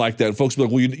something like that. And folks be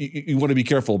like, well, you want to be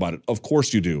careful about it. Of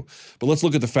course you do. But let's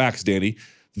look at the facts, Danny.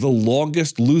 The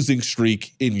longest losing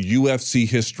streak in UFC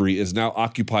history is now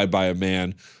occupied by a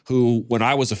man who, when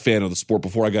I was a fan of the sport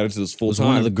before I got into this full time, was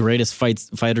one of the greatest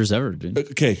fighters ever, dude.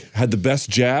 Okay, had the best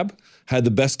jab, had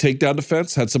the best takedown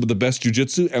defense, had some of the best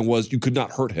jiu-jitsu, and you could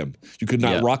not hurt him. You could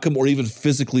not rock him or even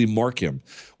physically mark him.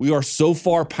 We are so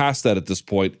far past that at this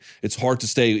point, it's hard to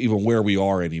stay even where we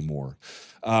are anymore.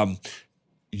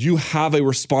 You have a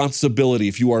responsibility,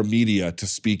 if you are media, to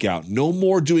speak out. No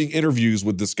more doing interviews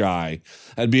with this guy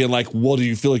and being like, well, do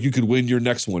you feel like you could win your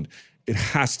next one? It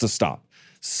has to stop.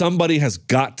 Somebody has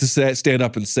got to stand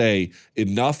up and say,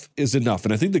 enough is enough.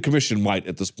 And I think the commission might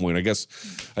at this point. I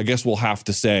guess we'll have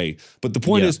to say. But the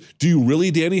point is, do you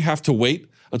really, Danny, have to wait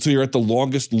until you're at the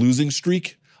longest losing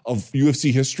streak of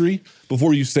UFC history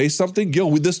before you say something?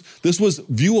 Gil, this was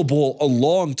viewable a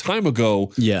long time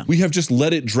ago. Yeah. We have just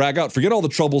let it drag out. Forget all the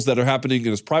troubles that are happening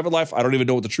in his private life. I don't even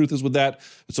know what the truth is with that.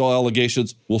 It's all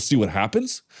allegations. We'll see what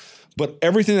happens. But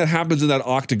everything that happens in that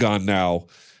octagon now,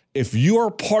 if you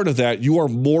are part of that, you are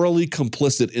morally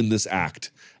complicit in this act.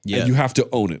 Yeah. And you have to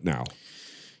own it now.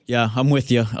 Yeah, I'm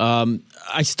with you.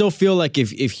 I still feel like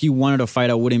if he wanted to fight,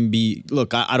 I wouldn't be,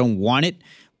 look, I don't want it,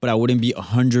 but I wouldn't be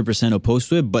 100% opposed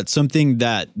to it. But something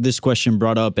that this question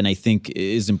brought up and I think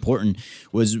is important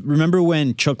was, remember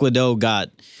when Chuck Liddell got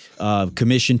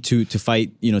commissioned to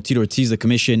fight, Tito Ortiz, the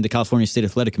California State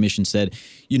Athletic Commission said,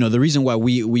 the reason why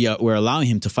we're allowing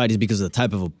him to fight is because of the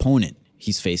type of opponent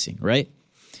he's facing, right?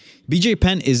 BJ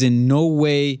Penn is in no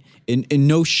way, in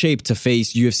no shape to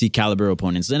face UFC caliber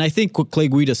opponents. And I think Clay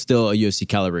Guida is still a UFC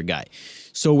caliber guy.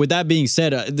 So with that being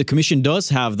said, the commission does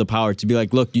have the power to be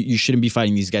like, look, you shouldn't be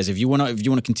fighting these guys. If you want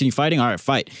to continue fighting, all right,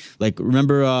 fight. Like,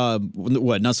 remember,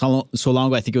 not so long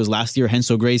ago, I think it was last year,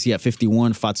 Renzo Gracie at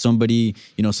 51 fought somebody,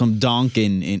 some donk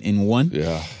in one.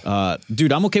 Yeah.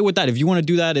 Dude, I'm okay with that. If you want to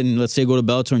do that and let's say go to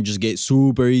Bellator and just get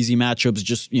super easy matchups,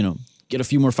 just, get a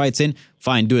few more fights in,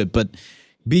 fine, do it. But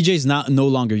BJ's no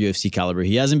longer UFC caliber.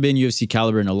 He hasn't been UFC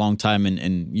caliber in a long time,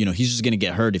 and he's just going to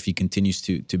get hurt if he continues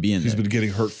to be in there. He's been getting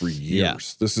hurt for years. Yeah.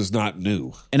 This is not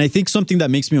new. And I think something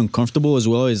that makes me uncomfortable as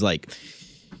well is like,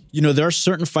 there are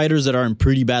certain fighters that are in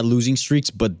pretty bad losing streaks,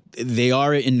 but they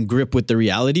are in grip with the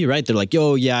reality, right? They're like,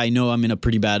 yo, yeah, I know I'm in a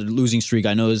pretty bad losing streak.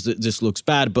 I know this looks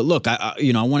bad, but look, I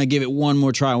want to give it one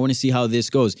more try. I want to see how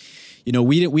this goes.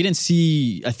 We didn't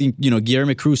see, I think,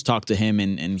 Guillermo Cruz talked to him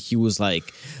and he was like,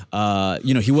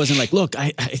 he wasn't like, look,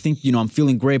 I think, I'm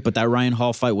feeling great, but that Ryan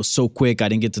Hall fight was so quick. I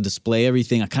didn't get to display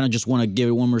everything. I kind of just want to give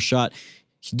it one more shot.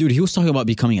 Dude, he was talking about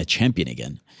becoming a champion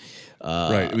again.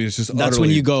 Right. I mean, it's just that's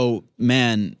when you go,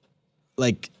 man,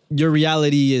 like your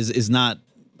reality is not,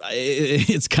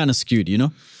 it's kind of skewed,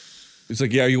 It's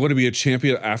like, yeah, you want to be a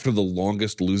champion after the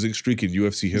longest losing streak in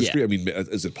UFC history? Yeah. I mean,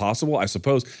 is it possible? I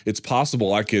suppose it's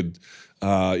possible I could,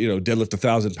 deadlift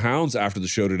 1,000 pounds after the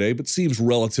show today, but seems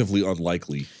relatively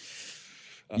unlikely.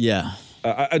 Yeah.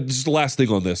 Just the last thing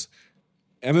on this.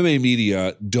 MMA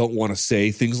media don't want to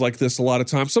say things like this a lot of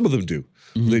times. Some of them do.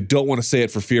 Mm-hmm. They don't want to say it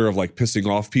for fear of like pissing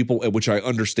off people, which I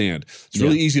understand. It's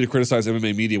really easy to criticize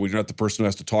MMA media when you're not the person who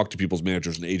has to talk to people's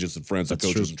managers and agents and friends and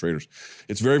coaches and trainers.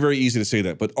 It's very, very easy to say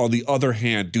that. But on the other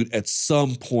hand, dude, at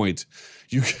some point,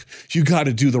 you got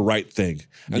to do the right thing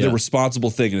and the responsible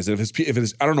thing. And if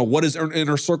it's I don't know what his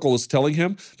inner circle is telling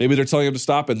him. Maybe they're telling him to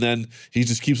stop, and then he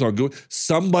just keeps on going.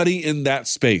 Somebody in that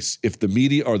space, if the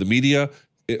media or the media,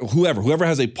 whoever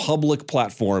has a public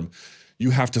platform, you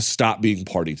have to stop being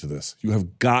party to this. You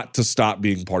have got to stop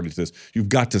being party to this. You've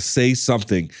got to say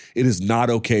something. It is not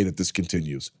okay that this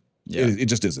continues. Yeah. It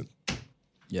just isn't.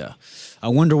 Yeah. I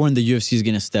wonder when the UFC is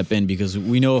going to step in, because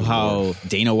we know how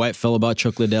Dana White felt about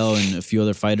Chuck Liddell and a few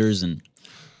other fighters, and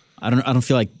I don't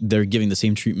feel like they're giving the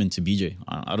same treatment to BJ.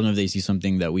 I don't know if they see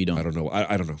something that we don't. I don't know.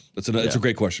 I don't know. It's a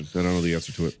great question. I don't know the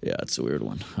answer to it. Yeah, it's a weird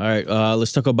one. All right,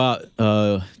 let's talk about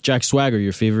Jack Swagger,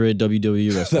 your favorite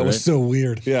WWE wrestler. That was so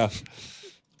weird. Yeah.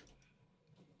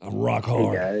 I'm rock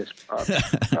hard. Hey guys,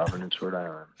 Providence, Rhode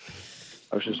Island.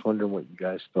 I was just wondering what you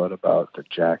guys thought about the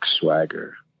Jack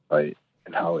Swagger fight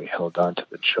and how he held on to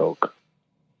the choke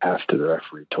after the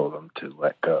referee told him to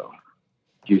let go.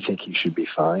 Do you think he should be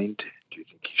fined? Do you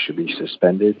think he should be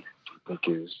suspended? Do you think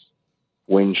his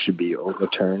win should be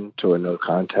overturned to a no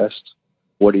contest?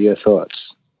 What are your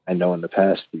thoughts? I know in the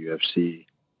past the UFC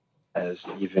has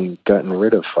even gotten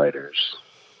rid of fighters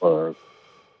or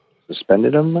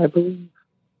suspended them, I believe.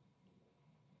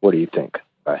 What do you think?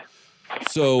 Bye.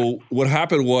 So what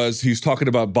happened was he's talking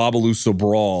about Babalu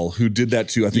Sobral, who did that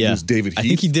to, I think it was David Heath. I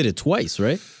think he did it twice,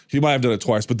 right? He might have done it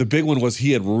twice, but the big one was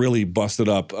he had really busted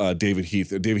up David Heath.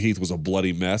 David Heath was a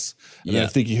bloody mess. And I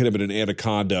think he hit him in an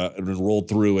anaconda and then rolled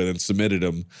through it and submitted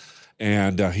him.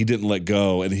 And he didn't let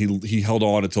go. And he held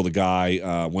on until the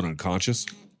guy went unconscious.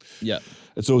 Yeah.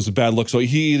 And so it was a bad look. So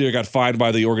he either got fined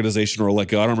by the organization or let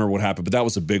go. I don't remember what happened, but that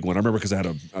was a big one. I remember because I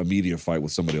had a media fight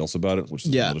with somebody else about it, which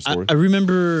is another story. I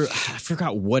remember, I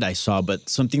forgot what I saw, but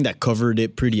something that covered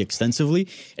it pretty extensively.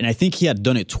 And I think he had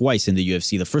done it twice in the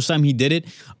UFC. The first time he did it,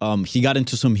 he got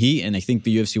into some heat, and I think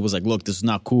the UFC was like, look, this is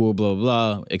not cool, blah,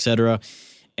 blah, blah, etc.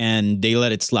 And they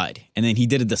let it slide. And then he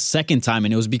did it the second time,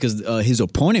 and it was because his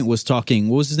opponent was talking,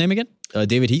 what was his name again?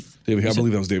 David Heath? I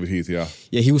believe that was David Heath, yeah.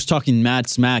 Yeah, he was talking mad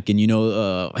smack, and,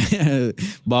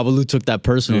 Babalu took that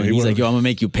personal. He's like, yo, I'm going to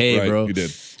make you pay, bro. He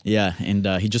did. Yeah, and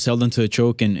he just held onto a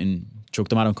choke and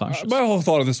choked him out unconscious. My whole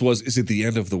thought of this was, is it the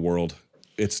end of the world?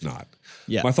 It's not.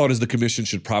 Yeah. My thought is the commission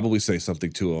should probably say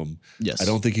something to him. Yes. I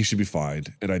don't think he should be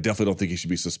fined, and I definitely don't think he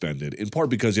should be suspended, in part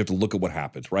because you have to look at what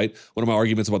happened, right? One of my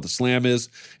arguments about the slam is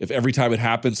if every time it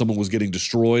happened, someone was getting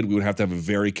destroyed, we would have to have a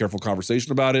very careful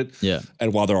conversation about it. Yeah.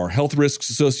 And while there are health risks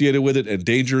associated with it and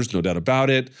dangers, no doubt about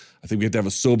it, I think we have to have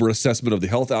a sober assessment of the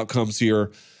health outcomes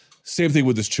here. Same thing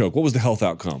with this choke. What was the health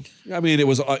outcome? I mean, it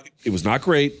was not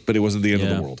great, but it wasn't the end of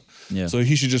the world. Yeah. So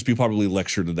he should just be probably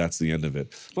lectured, and that's the end of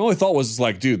it. My only thought was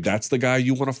like, dude, that's the guy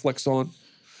you want to flex on?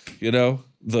 You know,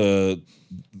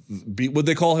 what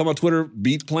they call him on Twitter?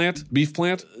 Beef plant?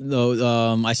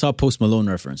 No, I saw Post Malone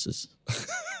references.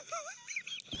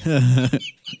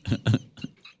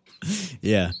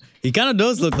 Yeah. He kind of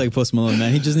does look like Post Malone,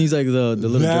 man. He just needs like the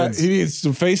little dreads. He needs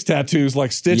some face tattoos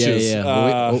like Stitches.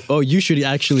 Yeah. You should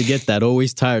actually get that.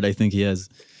 Always Tired, I think he has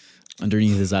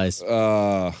underneath his eyes.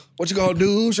 What you gonna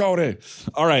do, shorty?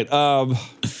 All right.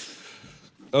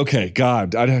 Okay,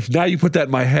 God. Now you put that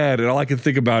in my head, and all I can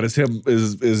think about is him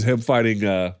fighting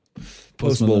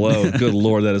Post Malone. Good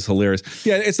Lord, that is hilarious.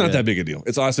 Yeah, it's not that big a deal.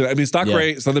 It's honestly, I mean, it's not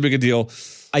great. It's not that big a deal.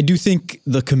 I do think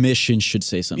the commission should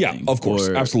say something. Yeah, of course.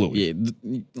 Absolutely.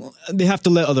 Yeah, they have to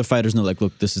let other fighters know, like,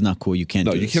 look, this is not cool. You can't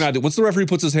do this. No, you cannot do it. Once the referee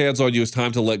puts his hands on you, it's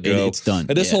time to let go. It's done.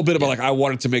 And this whole bit about, like, I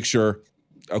wanted to make sure,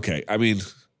 okay, I mean,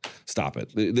 stop it.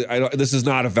 This is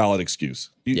not a valid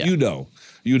excuse. You know.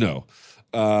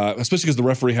 Especially because the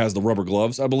referee has the rubber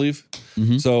gloves, I believe.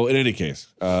 Mm-hmm. So in any case,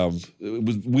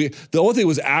 the only thing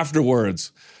was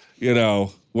afterwards,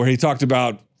 where he talked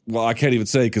about, well, I can't even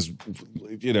say because,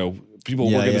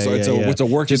 people work in this. It's a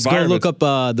work Just environment. Just go look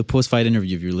up the post-fight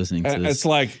interview if you're listening to this. It's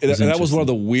like, that was one of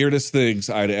the weirdest things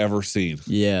I'd ever seen.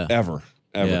 Yeah. Ever.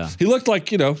 Yeah. He looked like,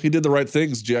 he did the right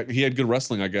things. He had good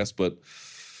wrestling, I guess, but,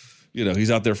 he's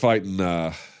out there fighting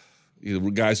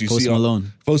guys you Post see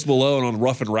Malone. Post Malone on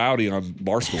Rough and Rowdy on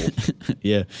Barstool.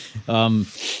 Yeah.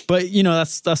 But,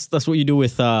 that's what you do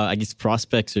with, I guess,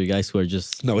 prospects or guys who are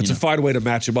just... No, it's a fine way to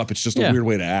match him up. It's just a weird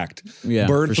way to act. Yeah,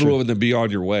 burn through him and then be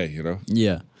on your way,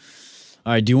 Yeah.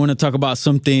 All right. Do you want to talk about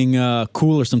something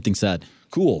cool or something sad?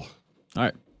 Cool. All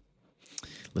right.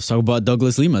 Let's talk about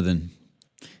Douglas Lima then.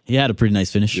 He had a pretty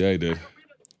nice finish. Yeah, he did.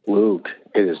 Luke,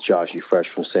 it is Joshy Fresh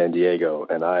from San Diego,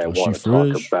 and I want to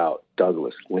talk about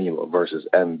Douglas Lima versus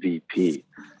MVP.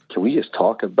 Can we just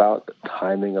talk about the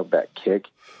timing of that kick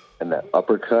and that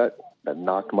uppercut that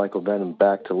knocked Michael Venom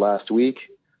back to last week?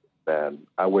 Man,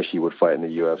 I wish he would fight in the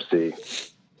UFC.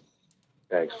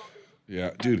 Thanks.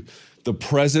 Yeah, dude, the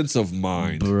presence of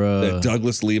mind that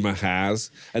Douglas Lima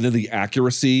has, and then the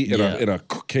accuracy in a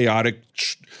chaotic,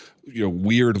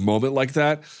 weird moment like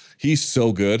that, he's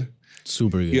so good.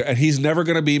 Super good. Yeah, and he's never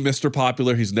going to be Mr.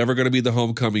 Popular. He's never going to be the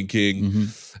homecoming king.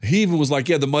 Mm-hmm. He even was like,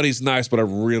 yeah, the money's nice, but I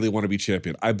really want to be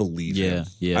champion. I believe him.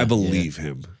 Yeah, I believe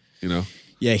him,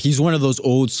 Yeah, he's one of those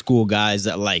old school guys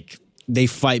that, like, they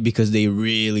fight because they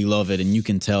really love it, and you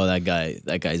can tell that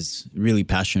guy's really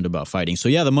passionate about fighting. So,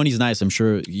 yeah, the money's nice. I'm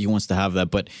sure he wants to have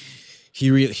that, but he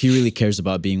really cares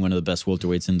about being one of the best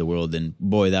welterweights in the world, and,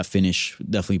 boy, that finish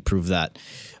definitely proved that.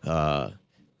 I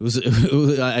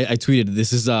tweeted,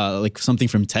 this is like something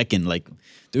from Tekken. Like,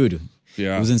 dude,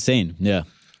 it was insane. Yeah.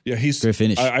 Yeah, he's great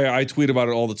finish. I tweet about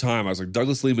it all the time. I was like,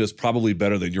 Douglas Lima is probably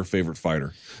better than your favorite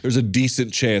fighter. There's a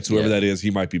decent chance, whoever that is,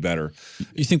 he might be better.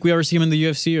 You think we ever see him in the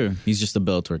UFC, or he's just a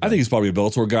Bellator guy? I think he's probably a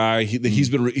Bellator guy.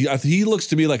 He looks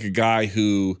to me like a guy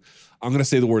who, I'm going to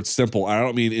say the word simple. I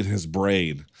don't mean in his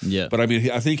brain. Yeah. But I mean,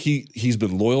 I think he's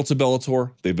been loyal to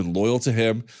Bellator. They've been loyal to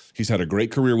him. He's had a great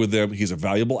career with them. He's a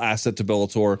valuable asset to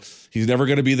Bellator. He's never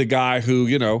going to be the guy who,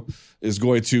 is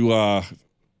going to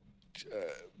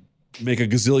make a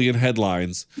gazillion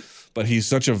headlines, but he's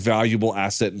such a valuable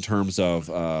asset in terms of,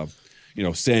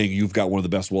 saying you've got one of the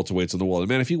best welterweights in the world. And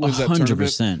man, if he wins that tournament,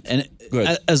 100%. And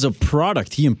as a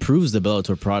product, he improves the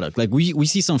Bellator product. Like we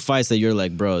see some fights that you're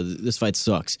like, bro, this fight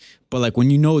sucks. But like when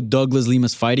you know Douglas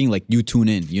Lima's fighting, like you tune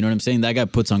in. You know what I'm saying? That guy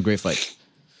puts on great fights.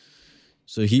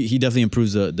 So he definitely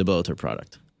improves the Bellator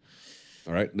product.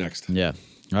 All right, next. Yeah.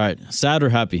 All right. Sad or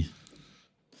happy?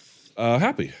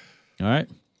 Happy. All right.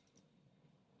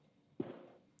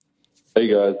 Hey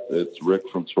guys, it's Rick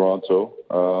from Toronto.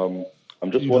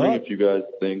 I'm just wondering if you guys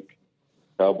think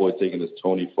Cowboy taking this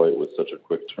Tony fight with such a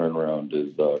quick turnaround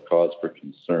is cause for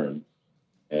concern,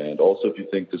 and also if you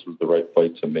think this was the right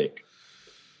fight to make.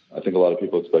 I think a lot of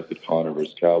people expected Conor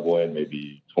versus Cowboy and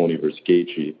maybe Tony versus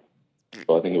Gaethje,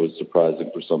 so I think it was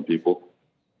surprising for some people.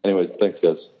 Anyways, thanks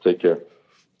guys. Take care.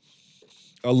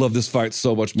 I love this fight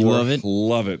so much more. Love it?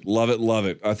 Love it. Love it. Love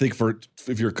it. I think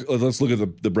let's look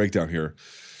at the breakdown here.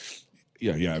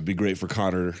 Yeah, it'd be great for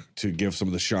Conor to give some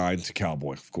of the shine to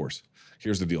Cowboy, of course.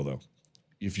 Here's the deal, though.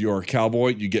 If you're a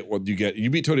Cowboy, you get what you get.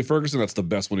 You beat Tony Ferguson, that's the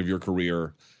best one of your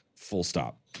career, full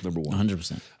stop, number one.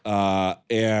 100%.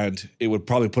 And it would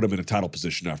probably put him in a title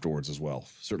position afterwards as well.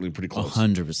 Certainly pretty close.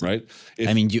 100%. Right?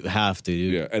 You have to,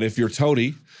 dude. Yeah, and if you're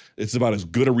Tony, it's about as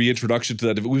good a reintroduction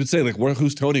to that. We would say, like,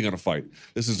 who's Tony going to fight?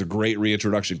 This is a great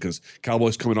reintroduction because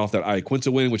Cowboy's coming off that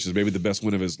Iaquinta win, which is maybe the best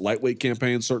win of his lightweight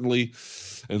campaign, certainly.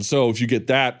 And so if you get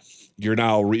that, you're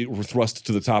now thrust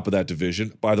to the top of that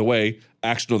division. By the way,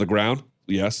 action on the ground,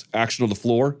 yes. Action on the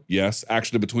floor, yes.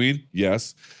 Action in between,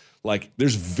 yes. Like,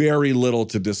 there's very little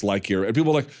to dislike here. And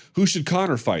people are like, who should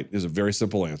Conor fight? There's a very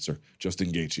simple answer.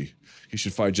 Justin Gaethje. He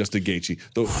should fight Justin Gaethje.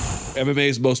 The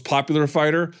MMA's most popular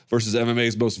fighter versus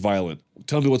MMA's most violent.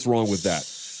 Tell me what's wrong with that.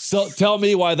 So tell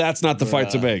me why that's not the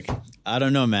fight to make. I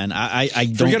don't know, man. I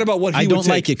don't forget about what he would take. I don't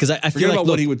like it because I feel like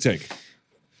what he would take.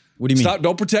 What do you mean? Stop!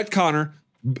 Don't protect Conor.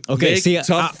 Okay,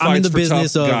 I'm in the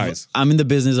business of guys. I'm in the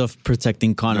business of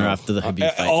protecting Conor after the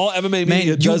Khabib fight. All MMA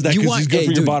media does that because he's good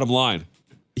for your bottom line.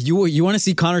 You want to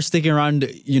see Conor sticking around?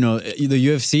 The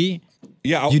UFC.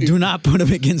 Yeah, you do not put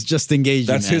him against Justin Gaethje.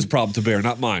 That's his problem to bear,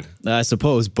 not mine. I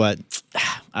suppose, but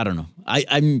I don't know.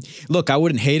 I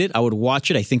wouldn't hate it. I would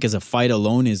watch it. I think as a fight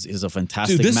alone is a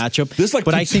fantastic matchup.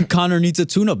 But I think Conor needs a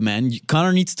tune-up, man.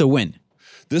 Conor needs to win.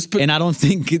 And I don't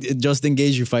think Justin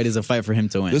Gaethje fight is a fight for him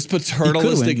to win. This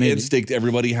paternalistic instinct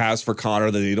everybody has for Conor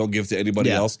that they don't give to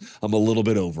anybody else, I'm a little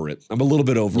bit over it.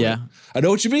 it. I know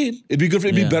what you mean. It'd be good.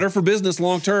 It'd be better for business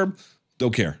long term.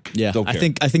 Don't care. Yeah, don't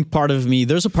care. I think part of me,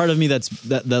 there's a part of me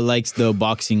that likes the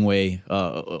boxing way,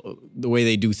 the way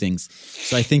they do things.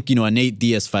 So I think, a Nate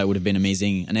Diaz fight would have been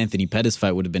amazing. An Anthony Pettis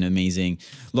fight would have been amazing.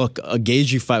 Look, a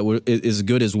Gaethje fight is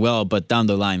good as well, but down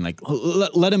the line, like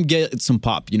let him get some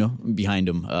pop, behind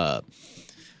him.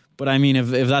 But I mean,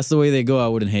 if that's the way they go, I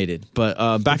wouldn't hate it. But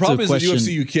back to the question. The problem is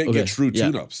in UFC, you can't get true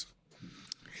tune-ups.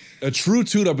 A true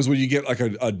tune-up is when you get like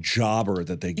a jobber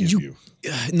that they give you.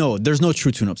 No, there's no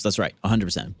true tune-ups. That's right,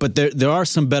 100%. But there are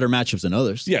some better matchups than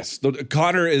others. Yes,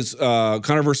 Conor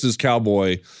versus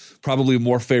Cowboy, probably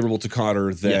more favorable to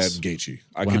Conor than Gaethje.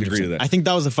 I can agree to that. I think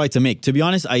that was a fight to make. To be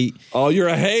honest, Oh, you're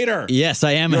a hater. Yes,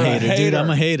 I am a hater, dude. I'm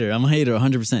a hater.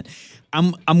 100%.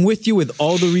 I'm with you with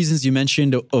all the reasons you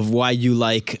mentioned of why you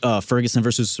like Ferguson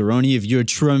versus Cerrone. If you're a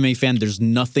true MMA fan, there's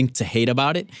nothing to hate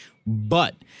about it.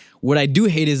 But what I do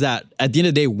hate is that at the end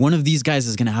of the day, one of these guys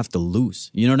is going to have to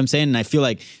lose. You know what I'm saying? And I feel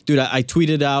like, dude, I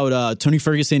tweeted out Tony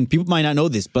Ferguson. People might not know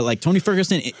this, but like Tony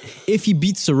Ferguson, if he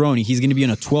beats Cerrone, he's going to be on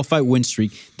a 12-fight win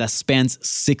streak that spans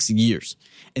 6 years.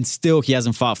 And still, he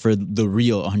hasn't fought for the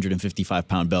real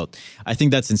 155-pound belt. I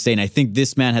think that's insane. I think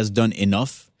this man has done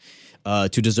enough to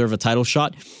deserve a title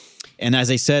shot. And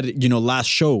as I said, last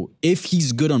show, if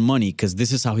he's good on money, because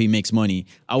this is how he makes money,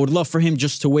 I would love for him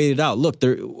just to wait it out. Look,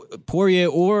 Poirier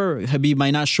or Khabib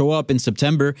might not show up in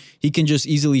September. He can just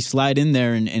easily slide in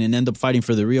there and end up fighting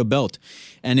for the real belt.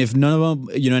 And if none of them,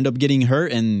 end up getting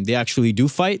hurt and they actually do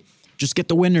fight, just get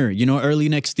the winner, early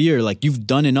next year. Like, you've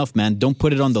done enough, man. Don't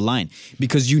put it on the line.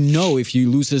 Because if he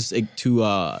loses to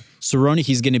Cerrone,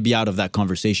 he's going to be out of that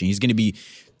conversation. He's going to be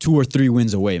 2 or 3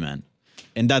 wins away, man.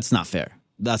 And that's not fair.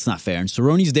 That's not fair. And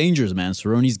Cerrone's dangerous, man.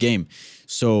 Cerrone's game.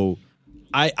 So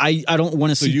I don't want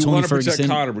to see Tony Ferguson. Protect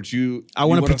Conor, but I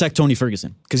want to protect Tony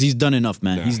Ferguson because he's done enough,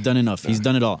 man. Nah, he's done enough. Nah. He's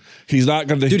done it all. He's not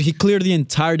going to. Dude, he cleared the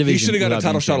entire division. He should have got a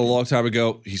title shot a long time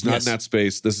ago. He's not in that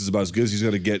space. This is about as good as he's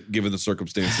going to get given the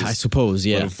circumstances. I suppose,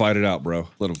 yeah. Let him fight it out, bro.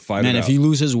 Let him fight it out. Man, if he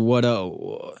loses,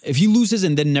 if he loses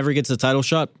and then never gets a title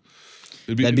shot,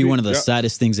 that'd be one of the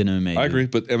saddest things in MMA. I agree,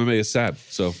 but MMA is sad,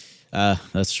 so.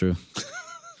 That's true.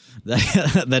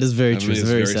 That is very true. It's a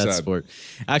very sad sport.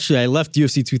 Actually, I left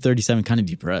UFC 237 kind of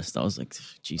depressed. I was like,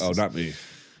 Jesus. Oh, not me.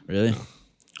 Really? No.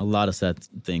 A lot of sad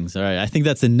things. All right, I think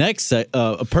that's the next a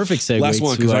perfect segue. Last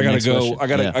one, because I gotta go.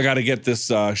 Question. I gotta get this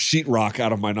sheetrock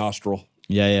out of my nostril.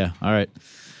 Yeah. All right.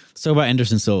 Let's talk about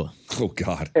Anderson Silva. Oh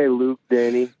God. Hey, Luke,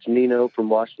 Danny, it's Nino from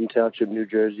Washington Township, New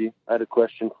Jersey. I had a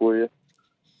question for you.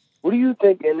 What do you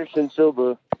think Anderson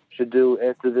Silva should do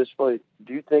after this fight?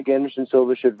 Do you think Anderson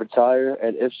Silva should retire?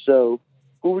 And if so,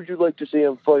 who would you like to see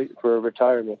him fight for a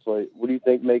retirement fight? What do you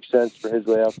think makes sense for his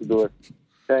way out the door?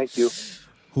 Thank you.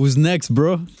 Who's next,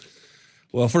 bro?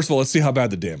 Well, first of all, let's see how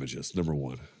bad the damage is, number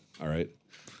one. All right?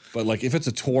 But, like, if it's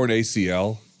a torn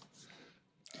ACL,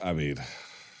 I mean,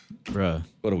 bruh,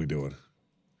 what are we doing?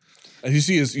 And you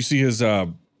see his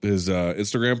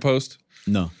Instagram post?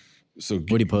 No. So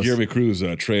Guillermo Cruz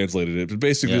translated it, but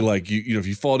basically, like if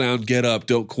you fall down, get up,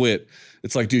 don't quit.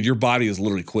 It's like, dude, your body is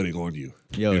literally quitting on you.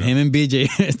 Yo, him and BJ,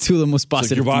 two of the most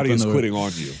positive. Your body is quitting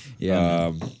on you.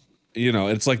 Yeah,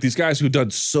 it's like these guys who've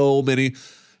done so many.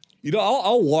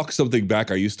 I'll walk something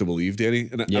back I used to believe, Danny,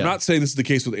 and I'm not saying this is the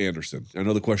case with Anderson. I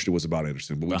know the question was about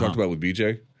Anderson, but we talked about it with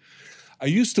BJ. I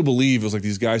used to believe it was like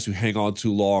these guys who hang on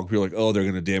too long, who are like, oh, they're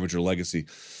going to damage their legacy,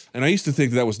 and I used to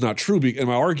think that was not true. And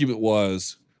my argument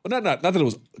was. Well, not that it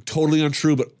was totally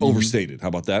untrue, but overstated. How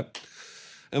about that?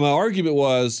 And my argument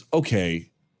was, okay,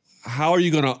 how are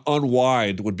you going to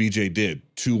unwind what BJ did?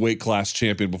 2-weight class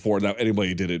champion before that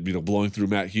anybody did it, blowing through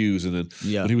Matt Hughes. And then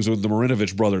when he was with the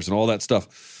Marinovich brothers and all that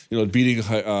stuff, beating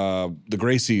the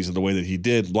Gracies in the way that he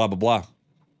did, blah, blah, blah.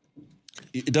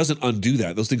 It doesn't undo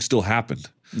that. Those things still happened.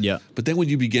 Yeah. But then when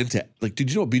you begin to, like, did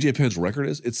you know what BJ Penn's record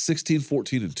is? It's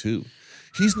 16-14-2.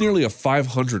 He's nearly a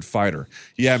 500 fighter.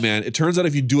 Yeah, man. It turns out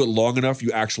if you do it long enough,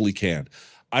 you actually can.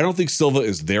 I don't think Silva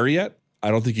is there yet.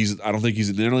 I don't think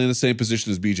he's nearly in the same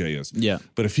position as BJ is. Yeah.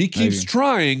 But if he keeps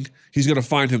trying, he's going to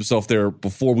find himself there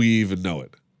before we even know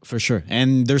it. For sure.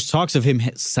 And there's talks of him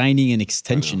signing an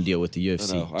extension deal with the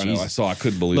UFC. I know. I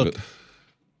couldn't believe it.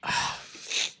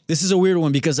 This is a weird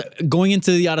one because going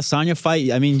into the Adesanya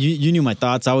fight, I mean, you knew my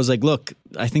thoughts. I was like, look,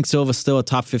 I think Silva's still a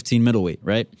top 15 middleweight,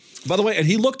 right? By the way, and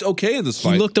he looked okay in this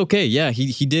fight. He looked okay. Yeah,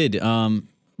 he did.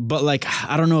 But like,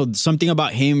 I don't know, something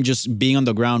about him just being on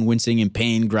the ground, wincing in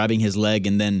pain, grabbing his leg,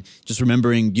 and then just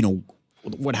remembering,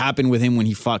 what happened with him when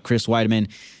he fought Chris Weidman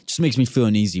just makes me feel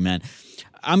uneasy, man.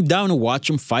 I'm down to watch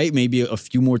him fight maybe a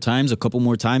couple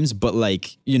more times, but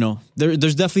like,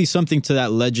 there's definitely something to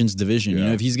that Legends division.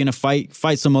 If he's gonna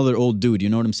fight some other old dude, you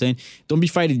know what I'm saying? Don't be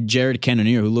fighting Jared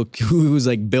Cannonier who's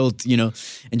like built, and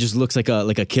just looks like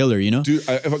a killer, Dude,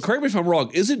 correct me if I'm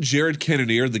wrong. Isn't Jared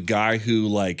Cannonier the guy who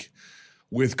like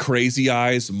with crazy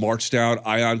eyes marched down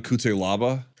Ion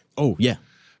Cutelaba? Oh yeah.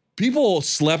 People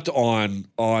slept on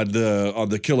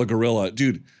the Killer Gorilla,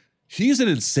 dude. He's an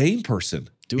insane person.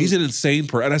 Dude. He's an insane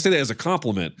person. And I say that as a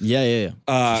compliment. Yeah.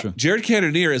 Sure. Jared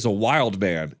Cannonier is a wild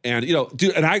man. And,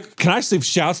 dude, and can I say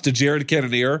shouts to Jared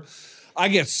Cannonier? I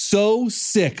get so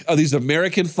sick of these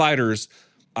American fighters.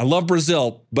 I love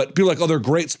Brazil, but people are like, oh, they're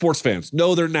great sports fans.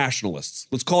 No, they're nationalists.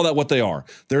 Let's call that what they are.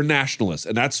 They're nationalists.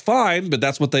 And that's fine, but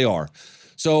that's what they are.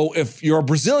 So if you're a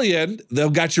Brazilian,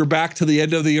 they've got your back to the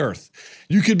end of the earth.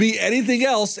 You could be anything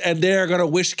else, and they're going to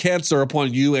wish cancer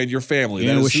upon you and your family.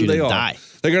 That is who they are. Die.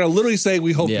 They're going to literally say,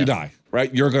 we hope you die,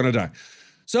 right? You're going to die.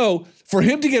 So for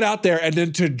him to get out there and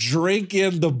then to drink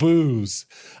in the booze,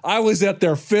 I was at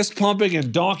there fist pumping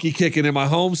and donkey kicking in my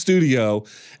home studio,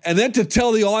 and then to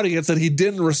tell the audience that he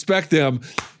didn't respect them.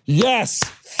 Yes,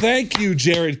 thank you,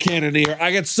 Jared Cannonier.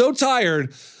 I get so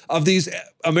tired of these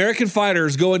American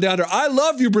fighters going down there. I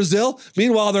love you, Brazil.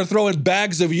 Meanwhile, they're throwing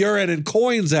bags of urine and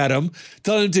coins at him,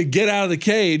 telling him to get out of the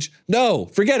cage. No,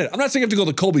 forget it. I'm not saying you have to go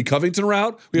the Colby Covington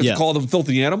route. We have to call them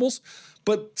filthy animals.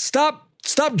 But stop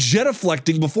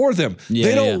genuflecting before them.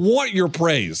 They don't want your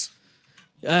praise.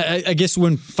 I guess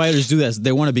when fighters do that,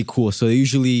 they want to be cool. So they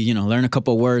usually, learn a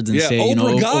couple words and say,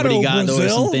 obrigado or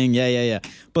something. Yeah.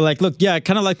 But like, look, I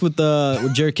kind of like what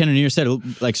Jared Cannonier said.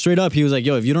 Like straight up, he was like,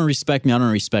 yo, if you don't respect me, I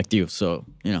don't respect you. So,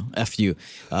 F you.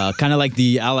 Kind of like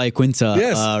the Al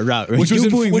Iaquinta route. Which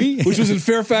was in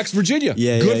Fairfax, Virginia.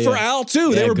 Good for Al,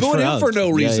 too. They were booing him for no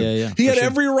reason. He had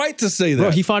every right to say that.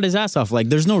 Bro, he fought his ass off. Like,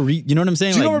 there's no you know what I'm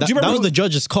saying? That was the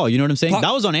judge's call. You know what I'm saying?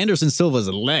 That was on Anderson Silva's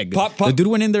leg. The dude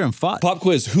went in there and fought. Pop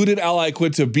quiz. Who did Al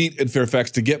Iaquinta beat in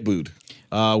Fairfax to get booed?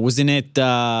 Wasn't it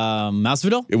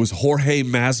Masvidal? It was Jorge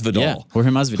Masvidal. Yeah, Jorge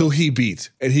Masvidal. Who he beat,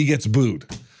 and he gets booed.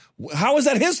 How is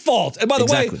that his fault? And by the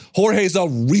way, Jorge's a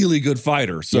really good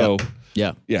fighter. So,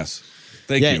 yes.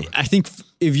 Thank you. I think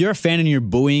if you're a fan and you're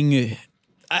booing,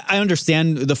 I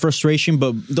understand the frustration,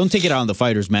 but don't take it out on the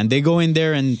fighters, man. They go in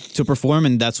there and to perform,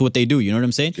 and that's what they do. You know what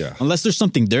I'm saying? Yeah. Unless there's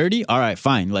something dirty, all right,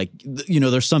 fine. Like,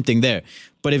 there's something there.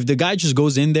 But if the guy just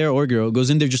goes in there or girl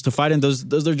goes in there just to fight and does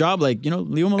their job, like,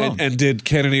 leave him alone. And did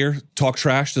Cannonier talk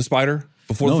trash to Spider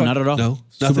before the fight? No, not at all. No?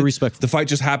 Super respectful. The fight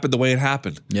just happened the way it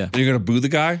happened. Yeah. And you're going to boo the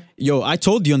guy? Yo, I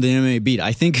told you on the MMA beat,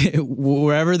 I think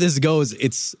wherever this goes,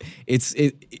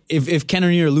 if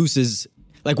Cannonier loses,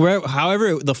 like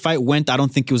however the fight went, I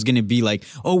don't think it was going to be like,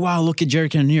 oh, wow, look at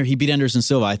Jared Cannonier. He beat Anderson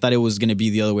Silva. I thought it was going to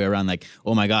be the other way around. Like,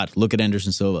 oh, my God, look at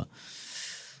Anderson Silva.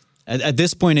 At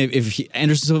this point, if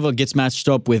Anderson Silva gets matched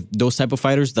up with those type of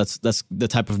fighters, that's the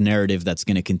type of narrative that's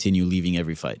going to continue leaving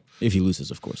every fight. If he loses,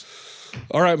 of course.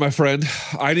 All right, my friend.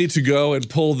 I need to go and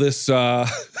pull this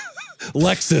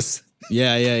Lexus.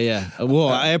 Yeah. Well,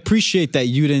 I appreciate that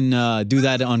you didn't do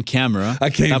that on camera.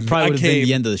 That probably would have been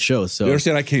the end of the show. So you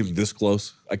understand? I came this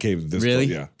close. Really?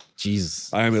 Yeah.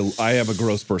 Jesus. I am a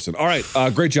gross person. All right.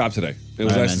 Great job today. It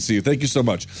was nice to see you. Thank you so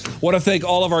much. Want to thank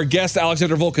all of our guests,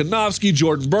 Alexander Volkanovski,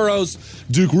 Jordan Burroughs,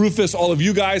 Duke Rufus, all of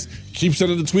you guys. Keep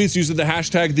sending the tweets using the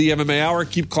hashtag the MMA Hour.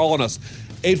 Keep calling us.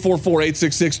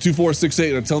 844-866-2468.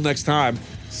 And until next time,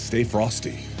 stay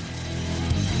frosty.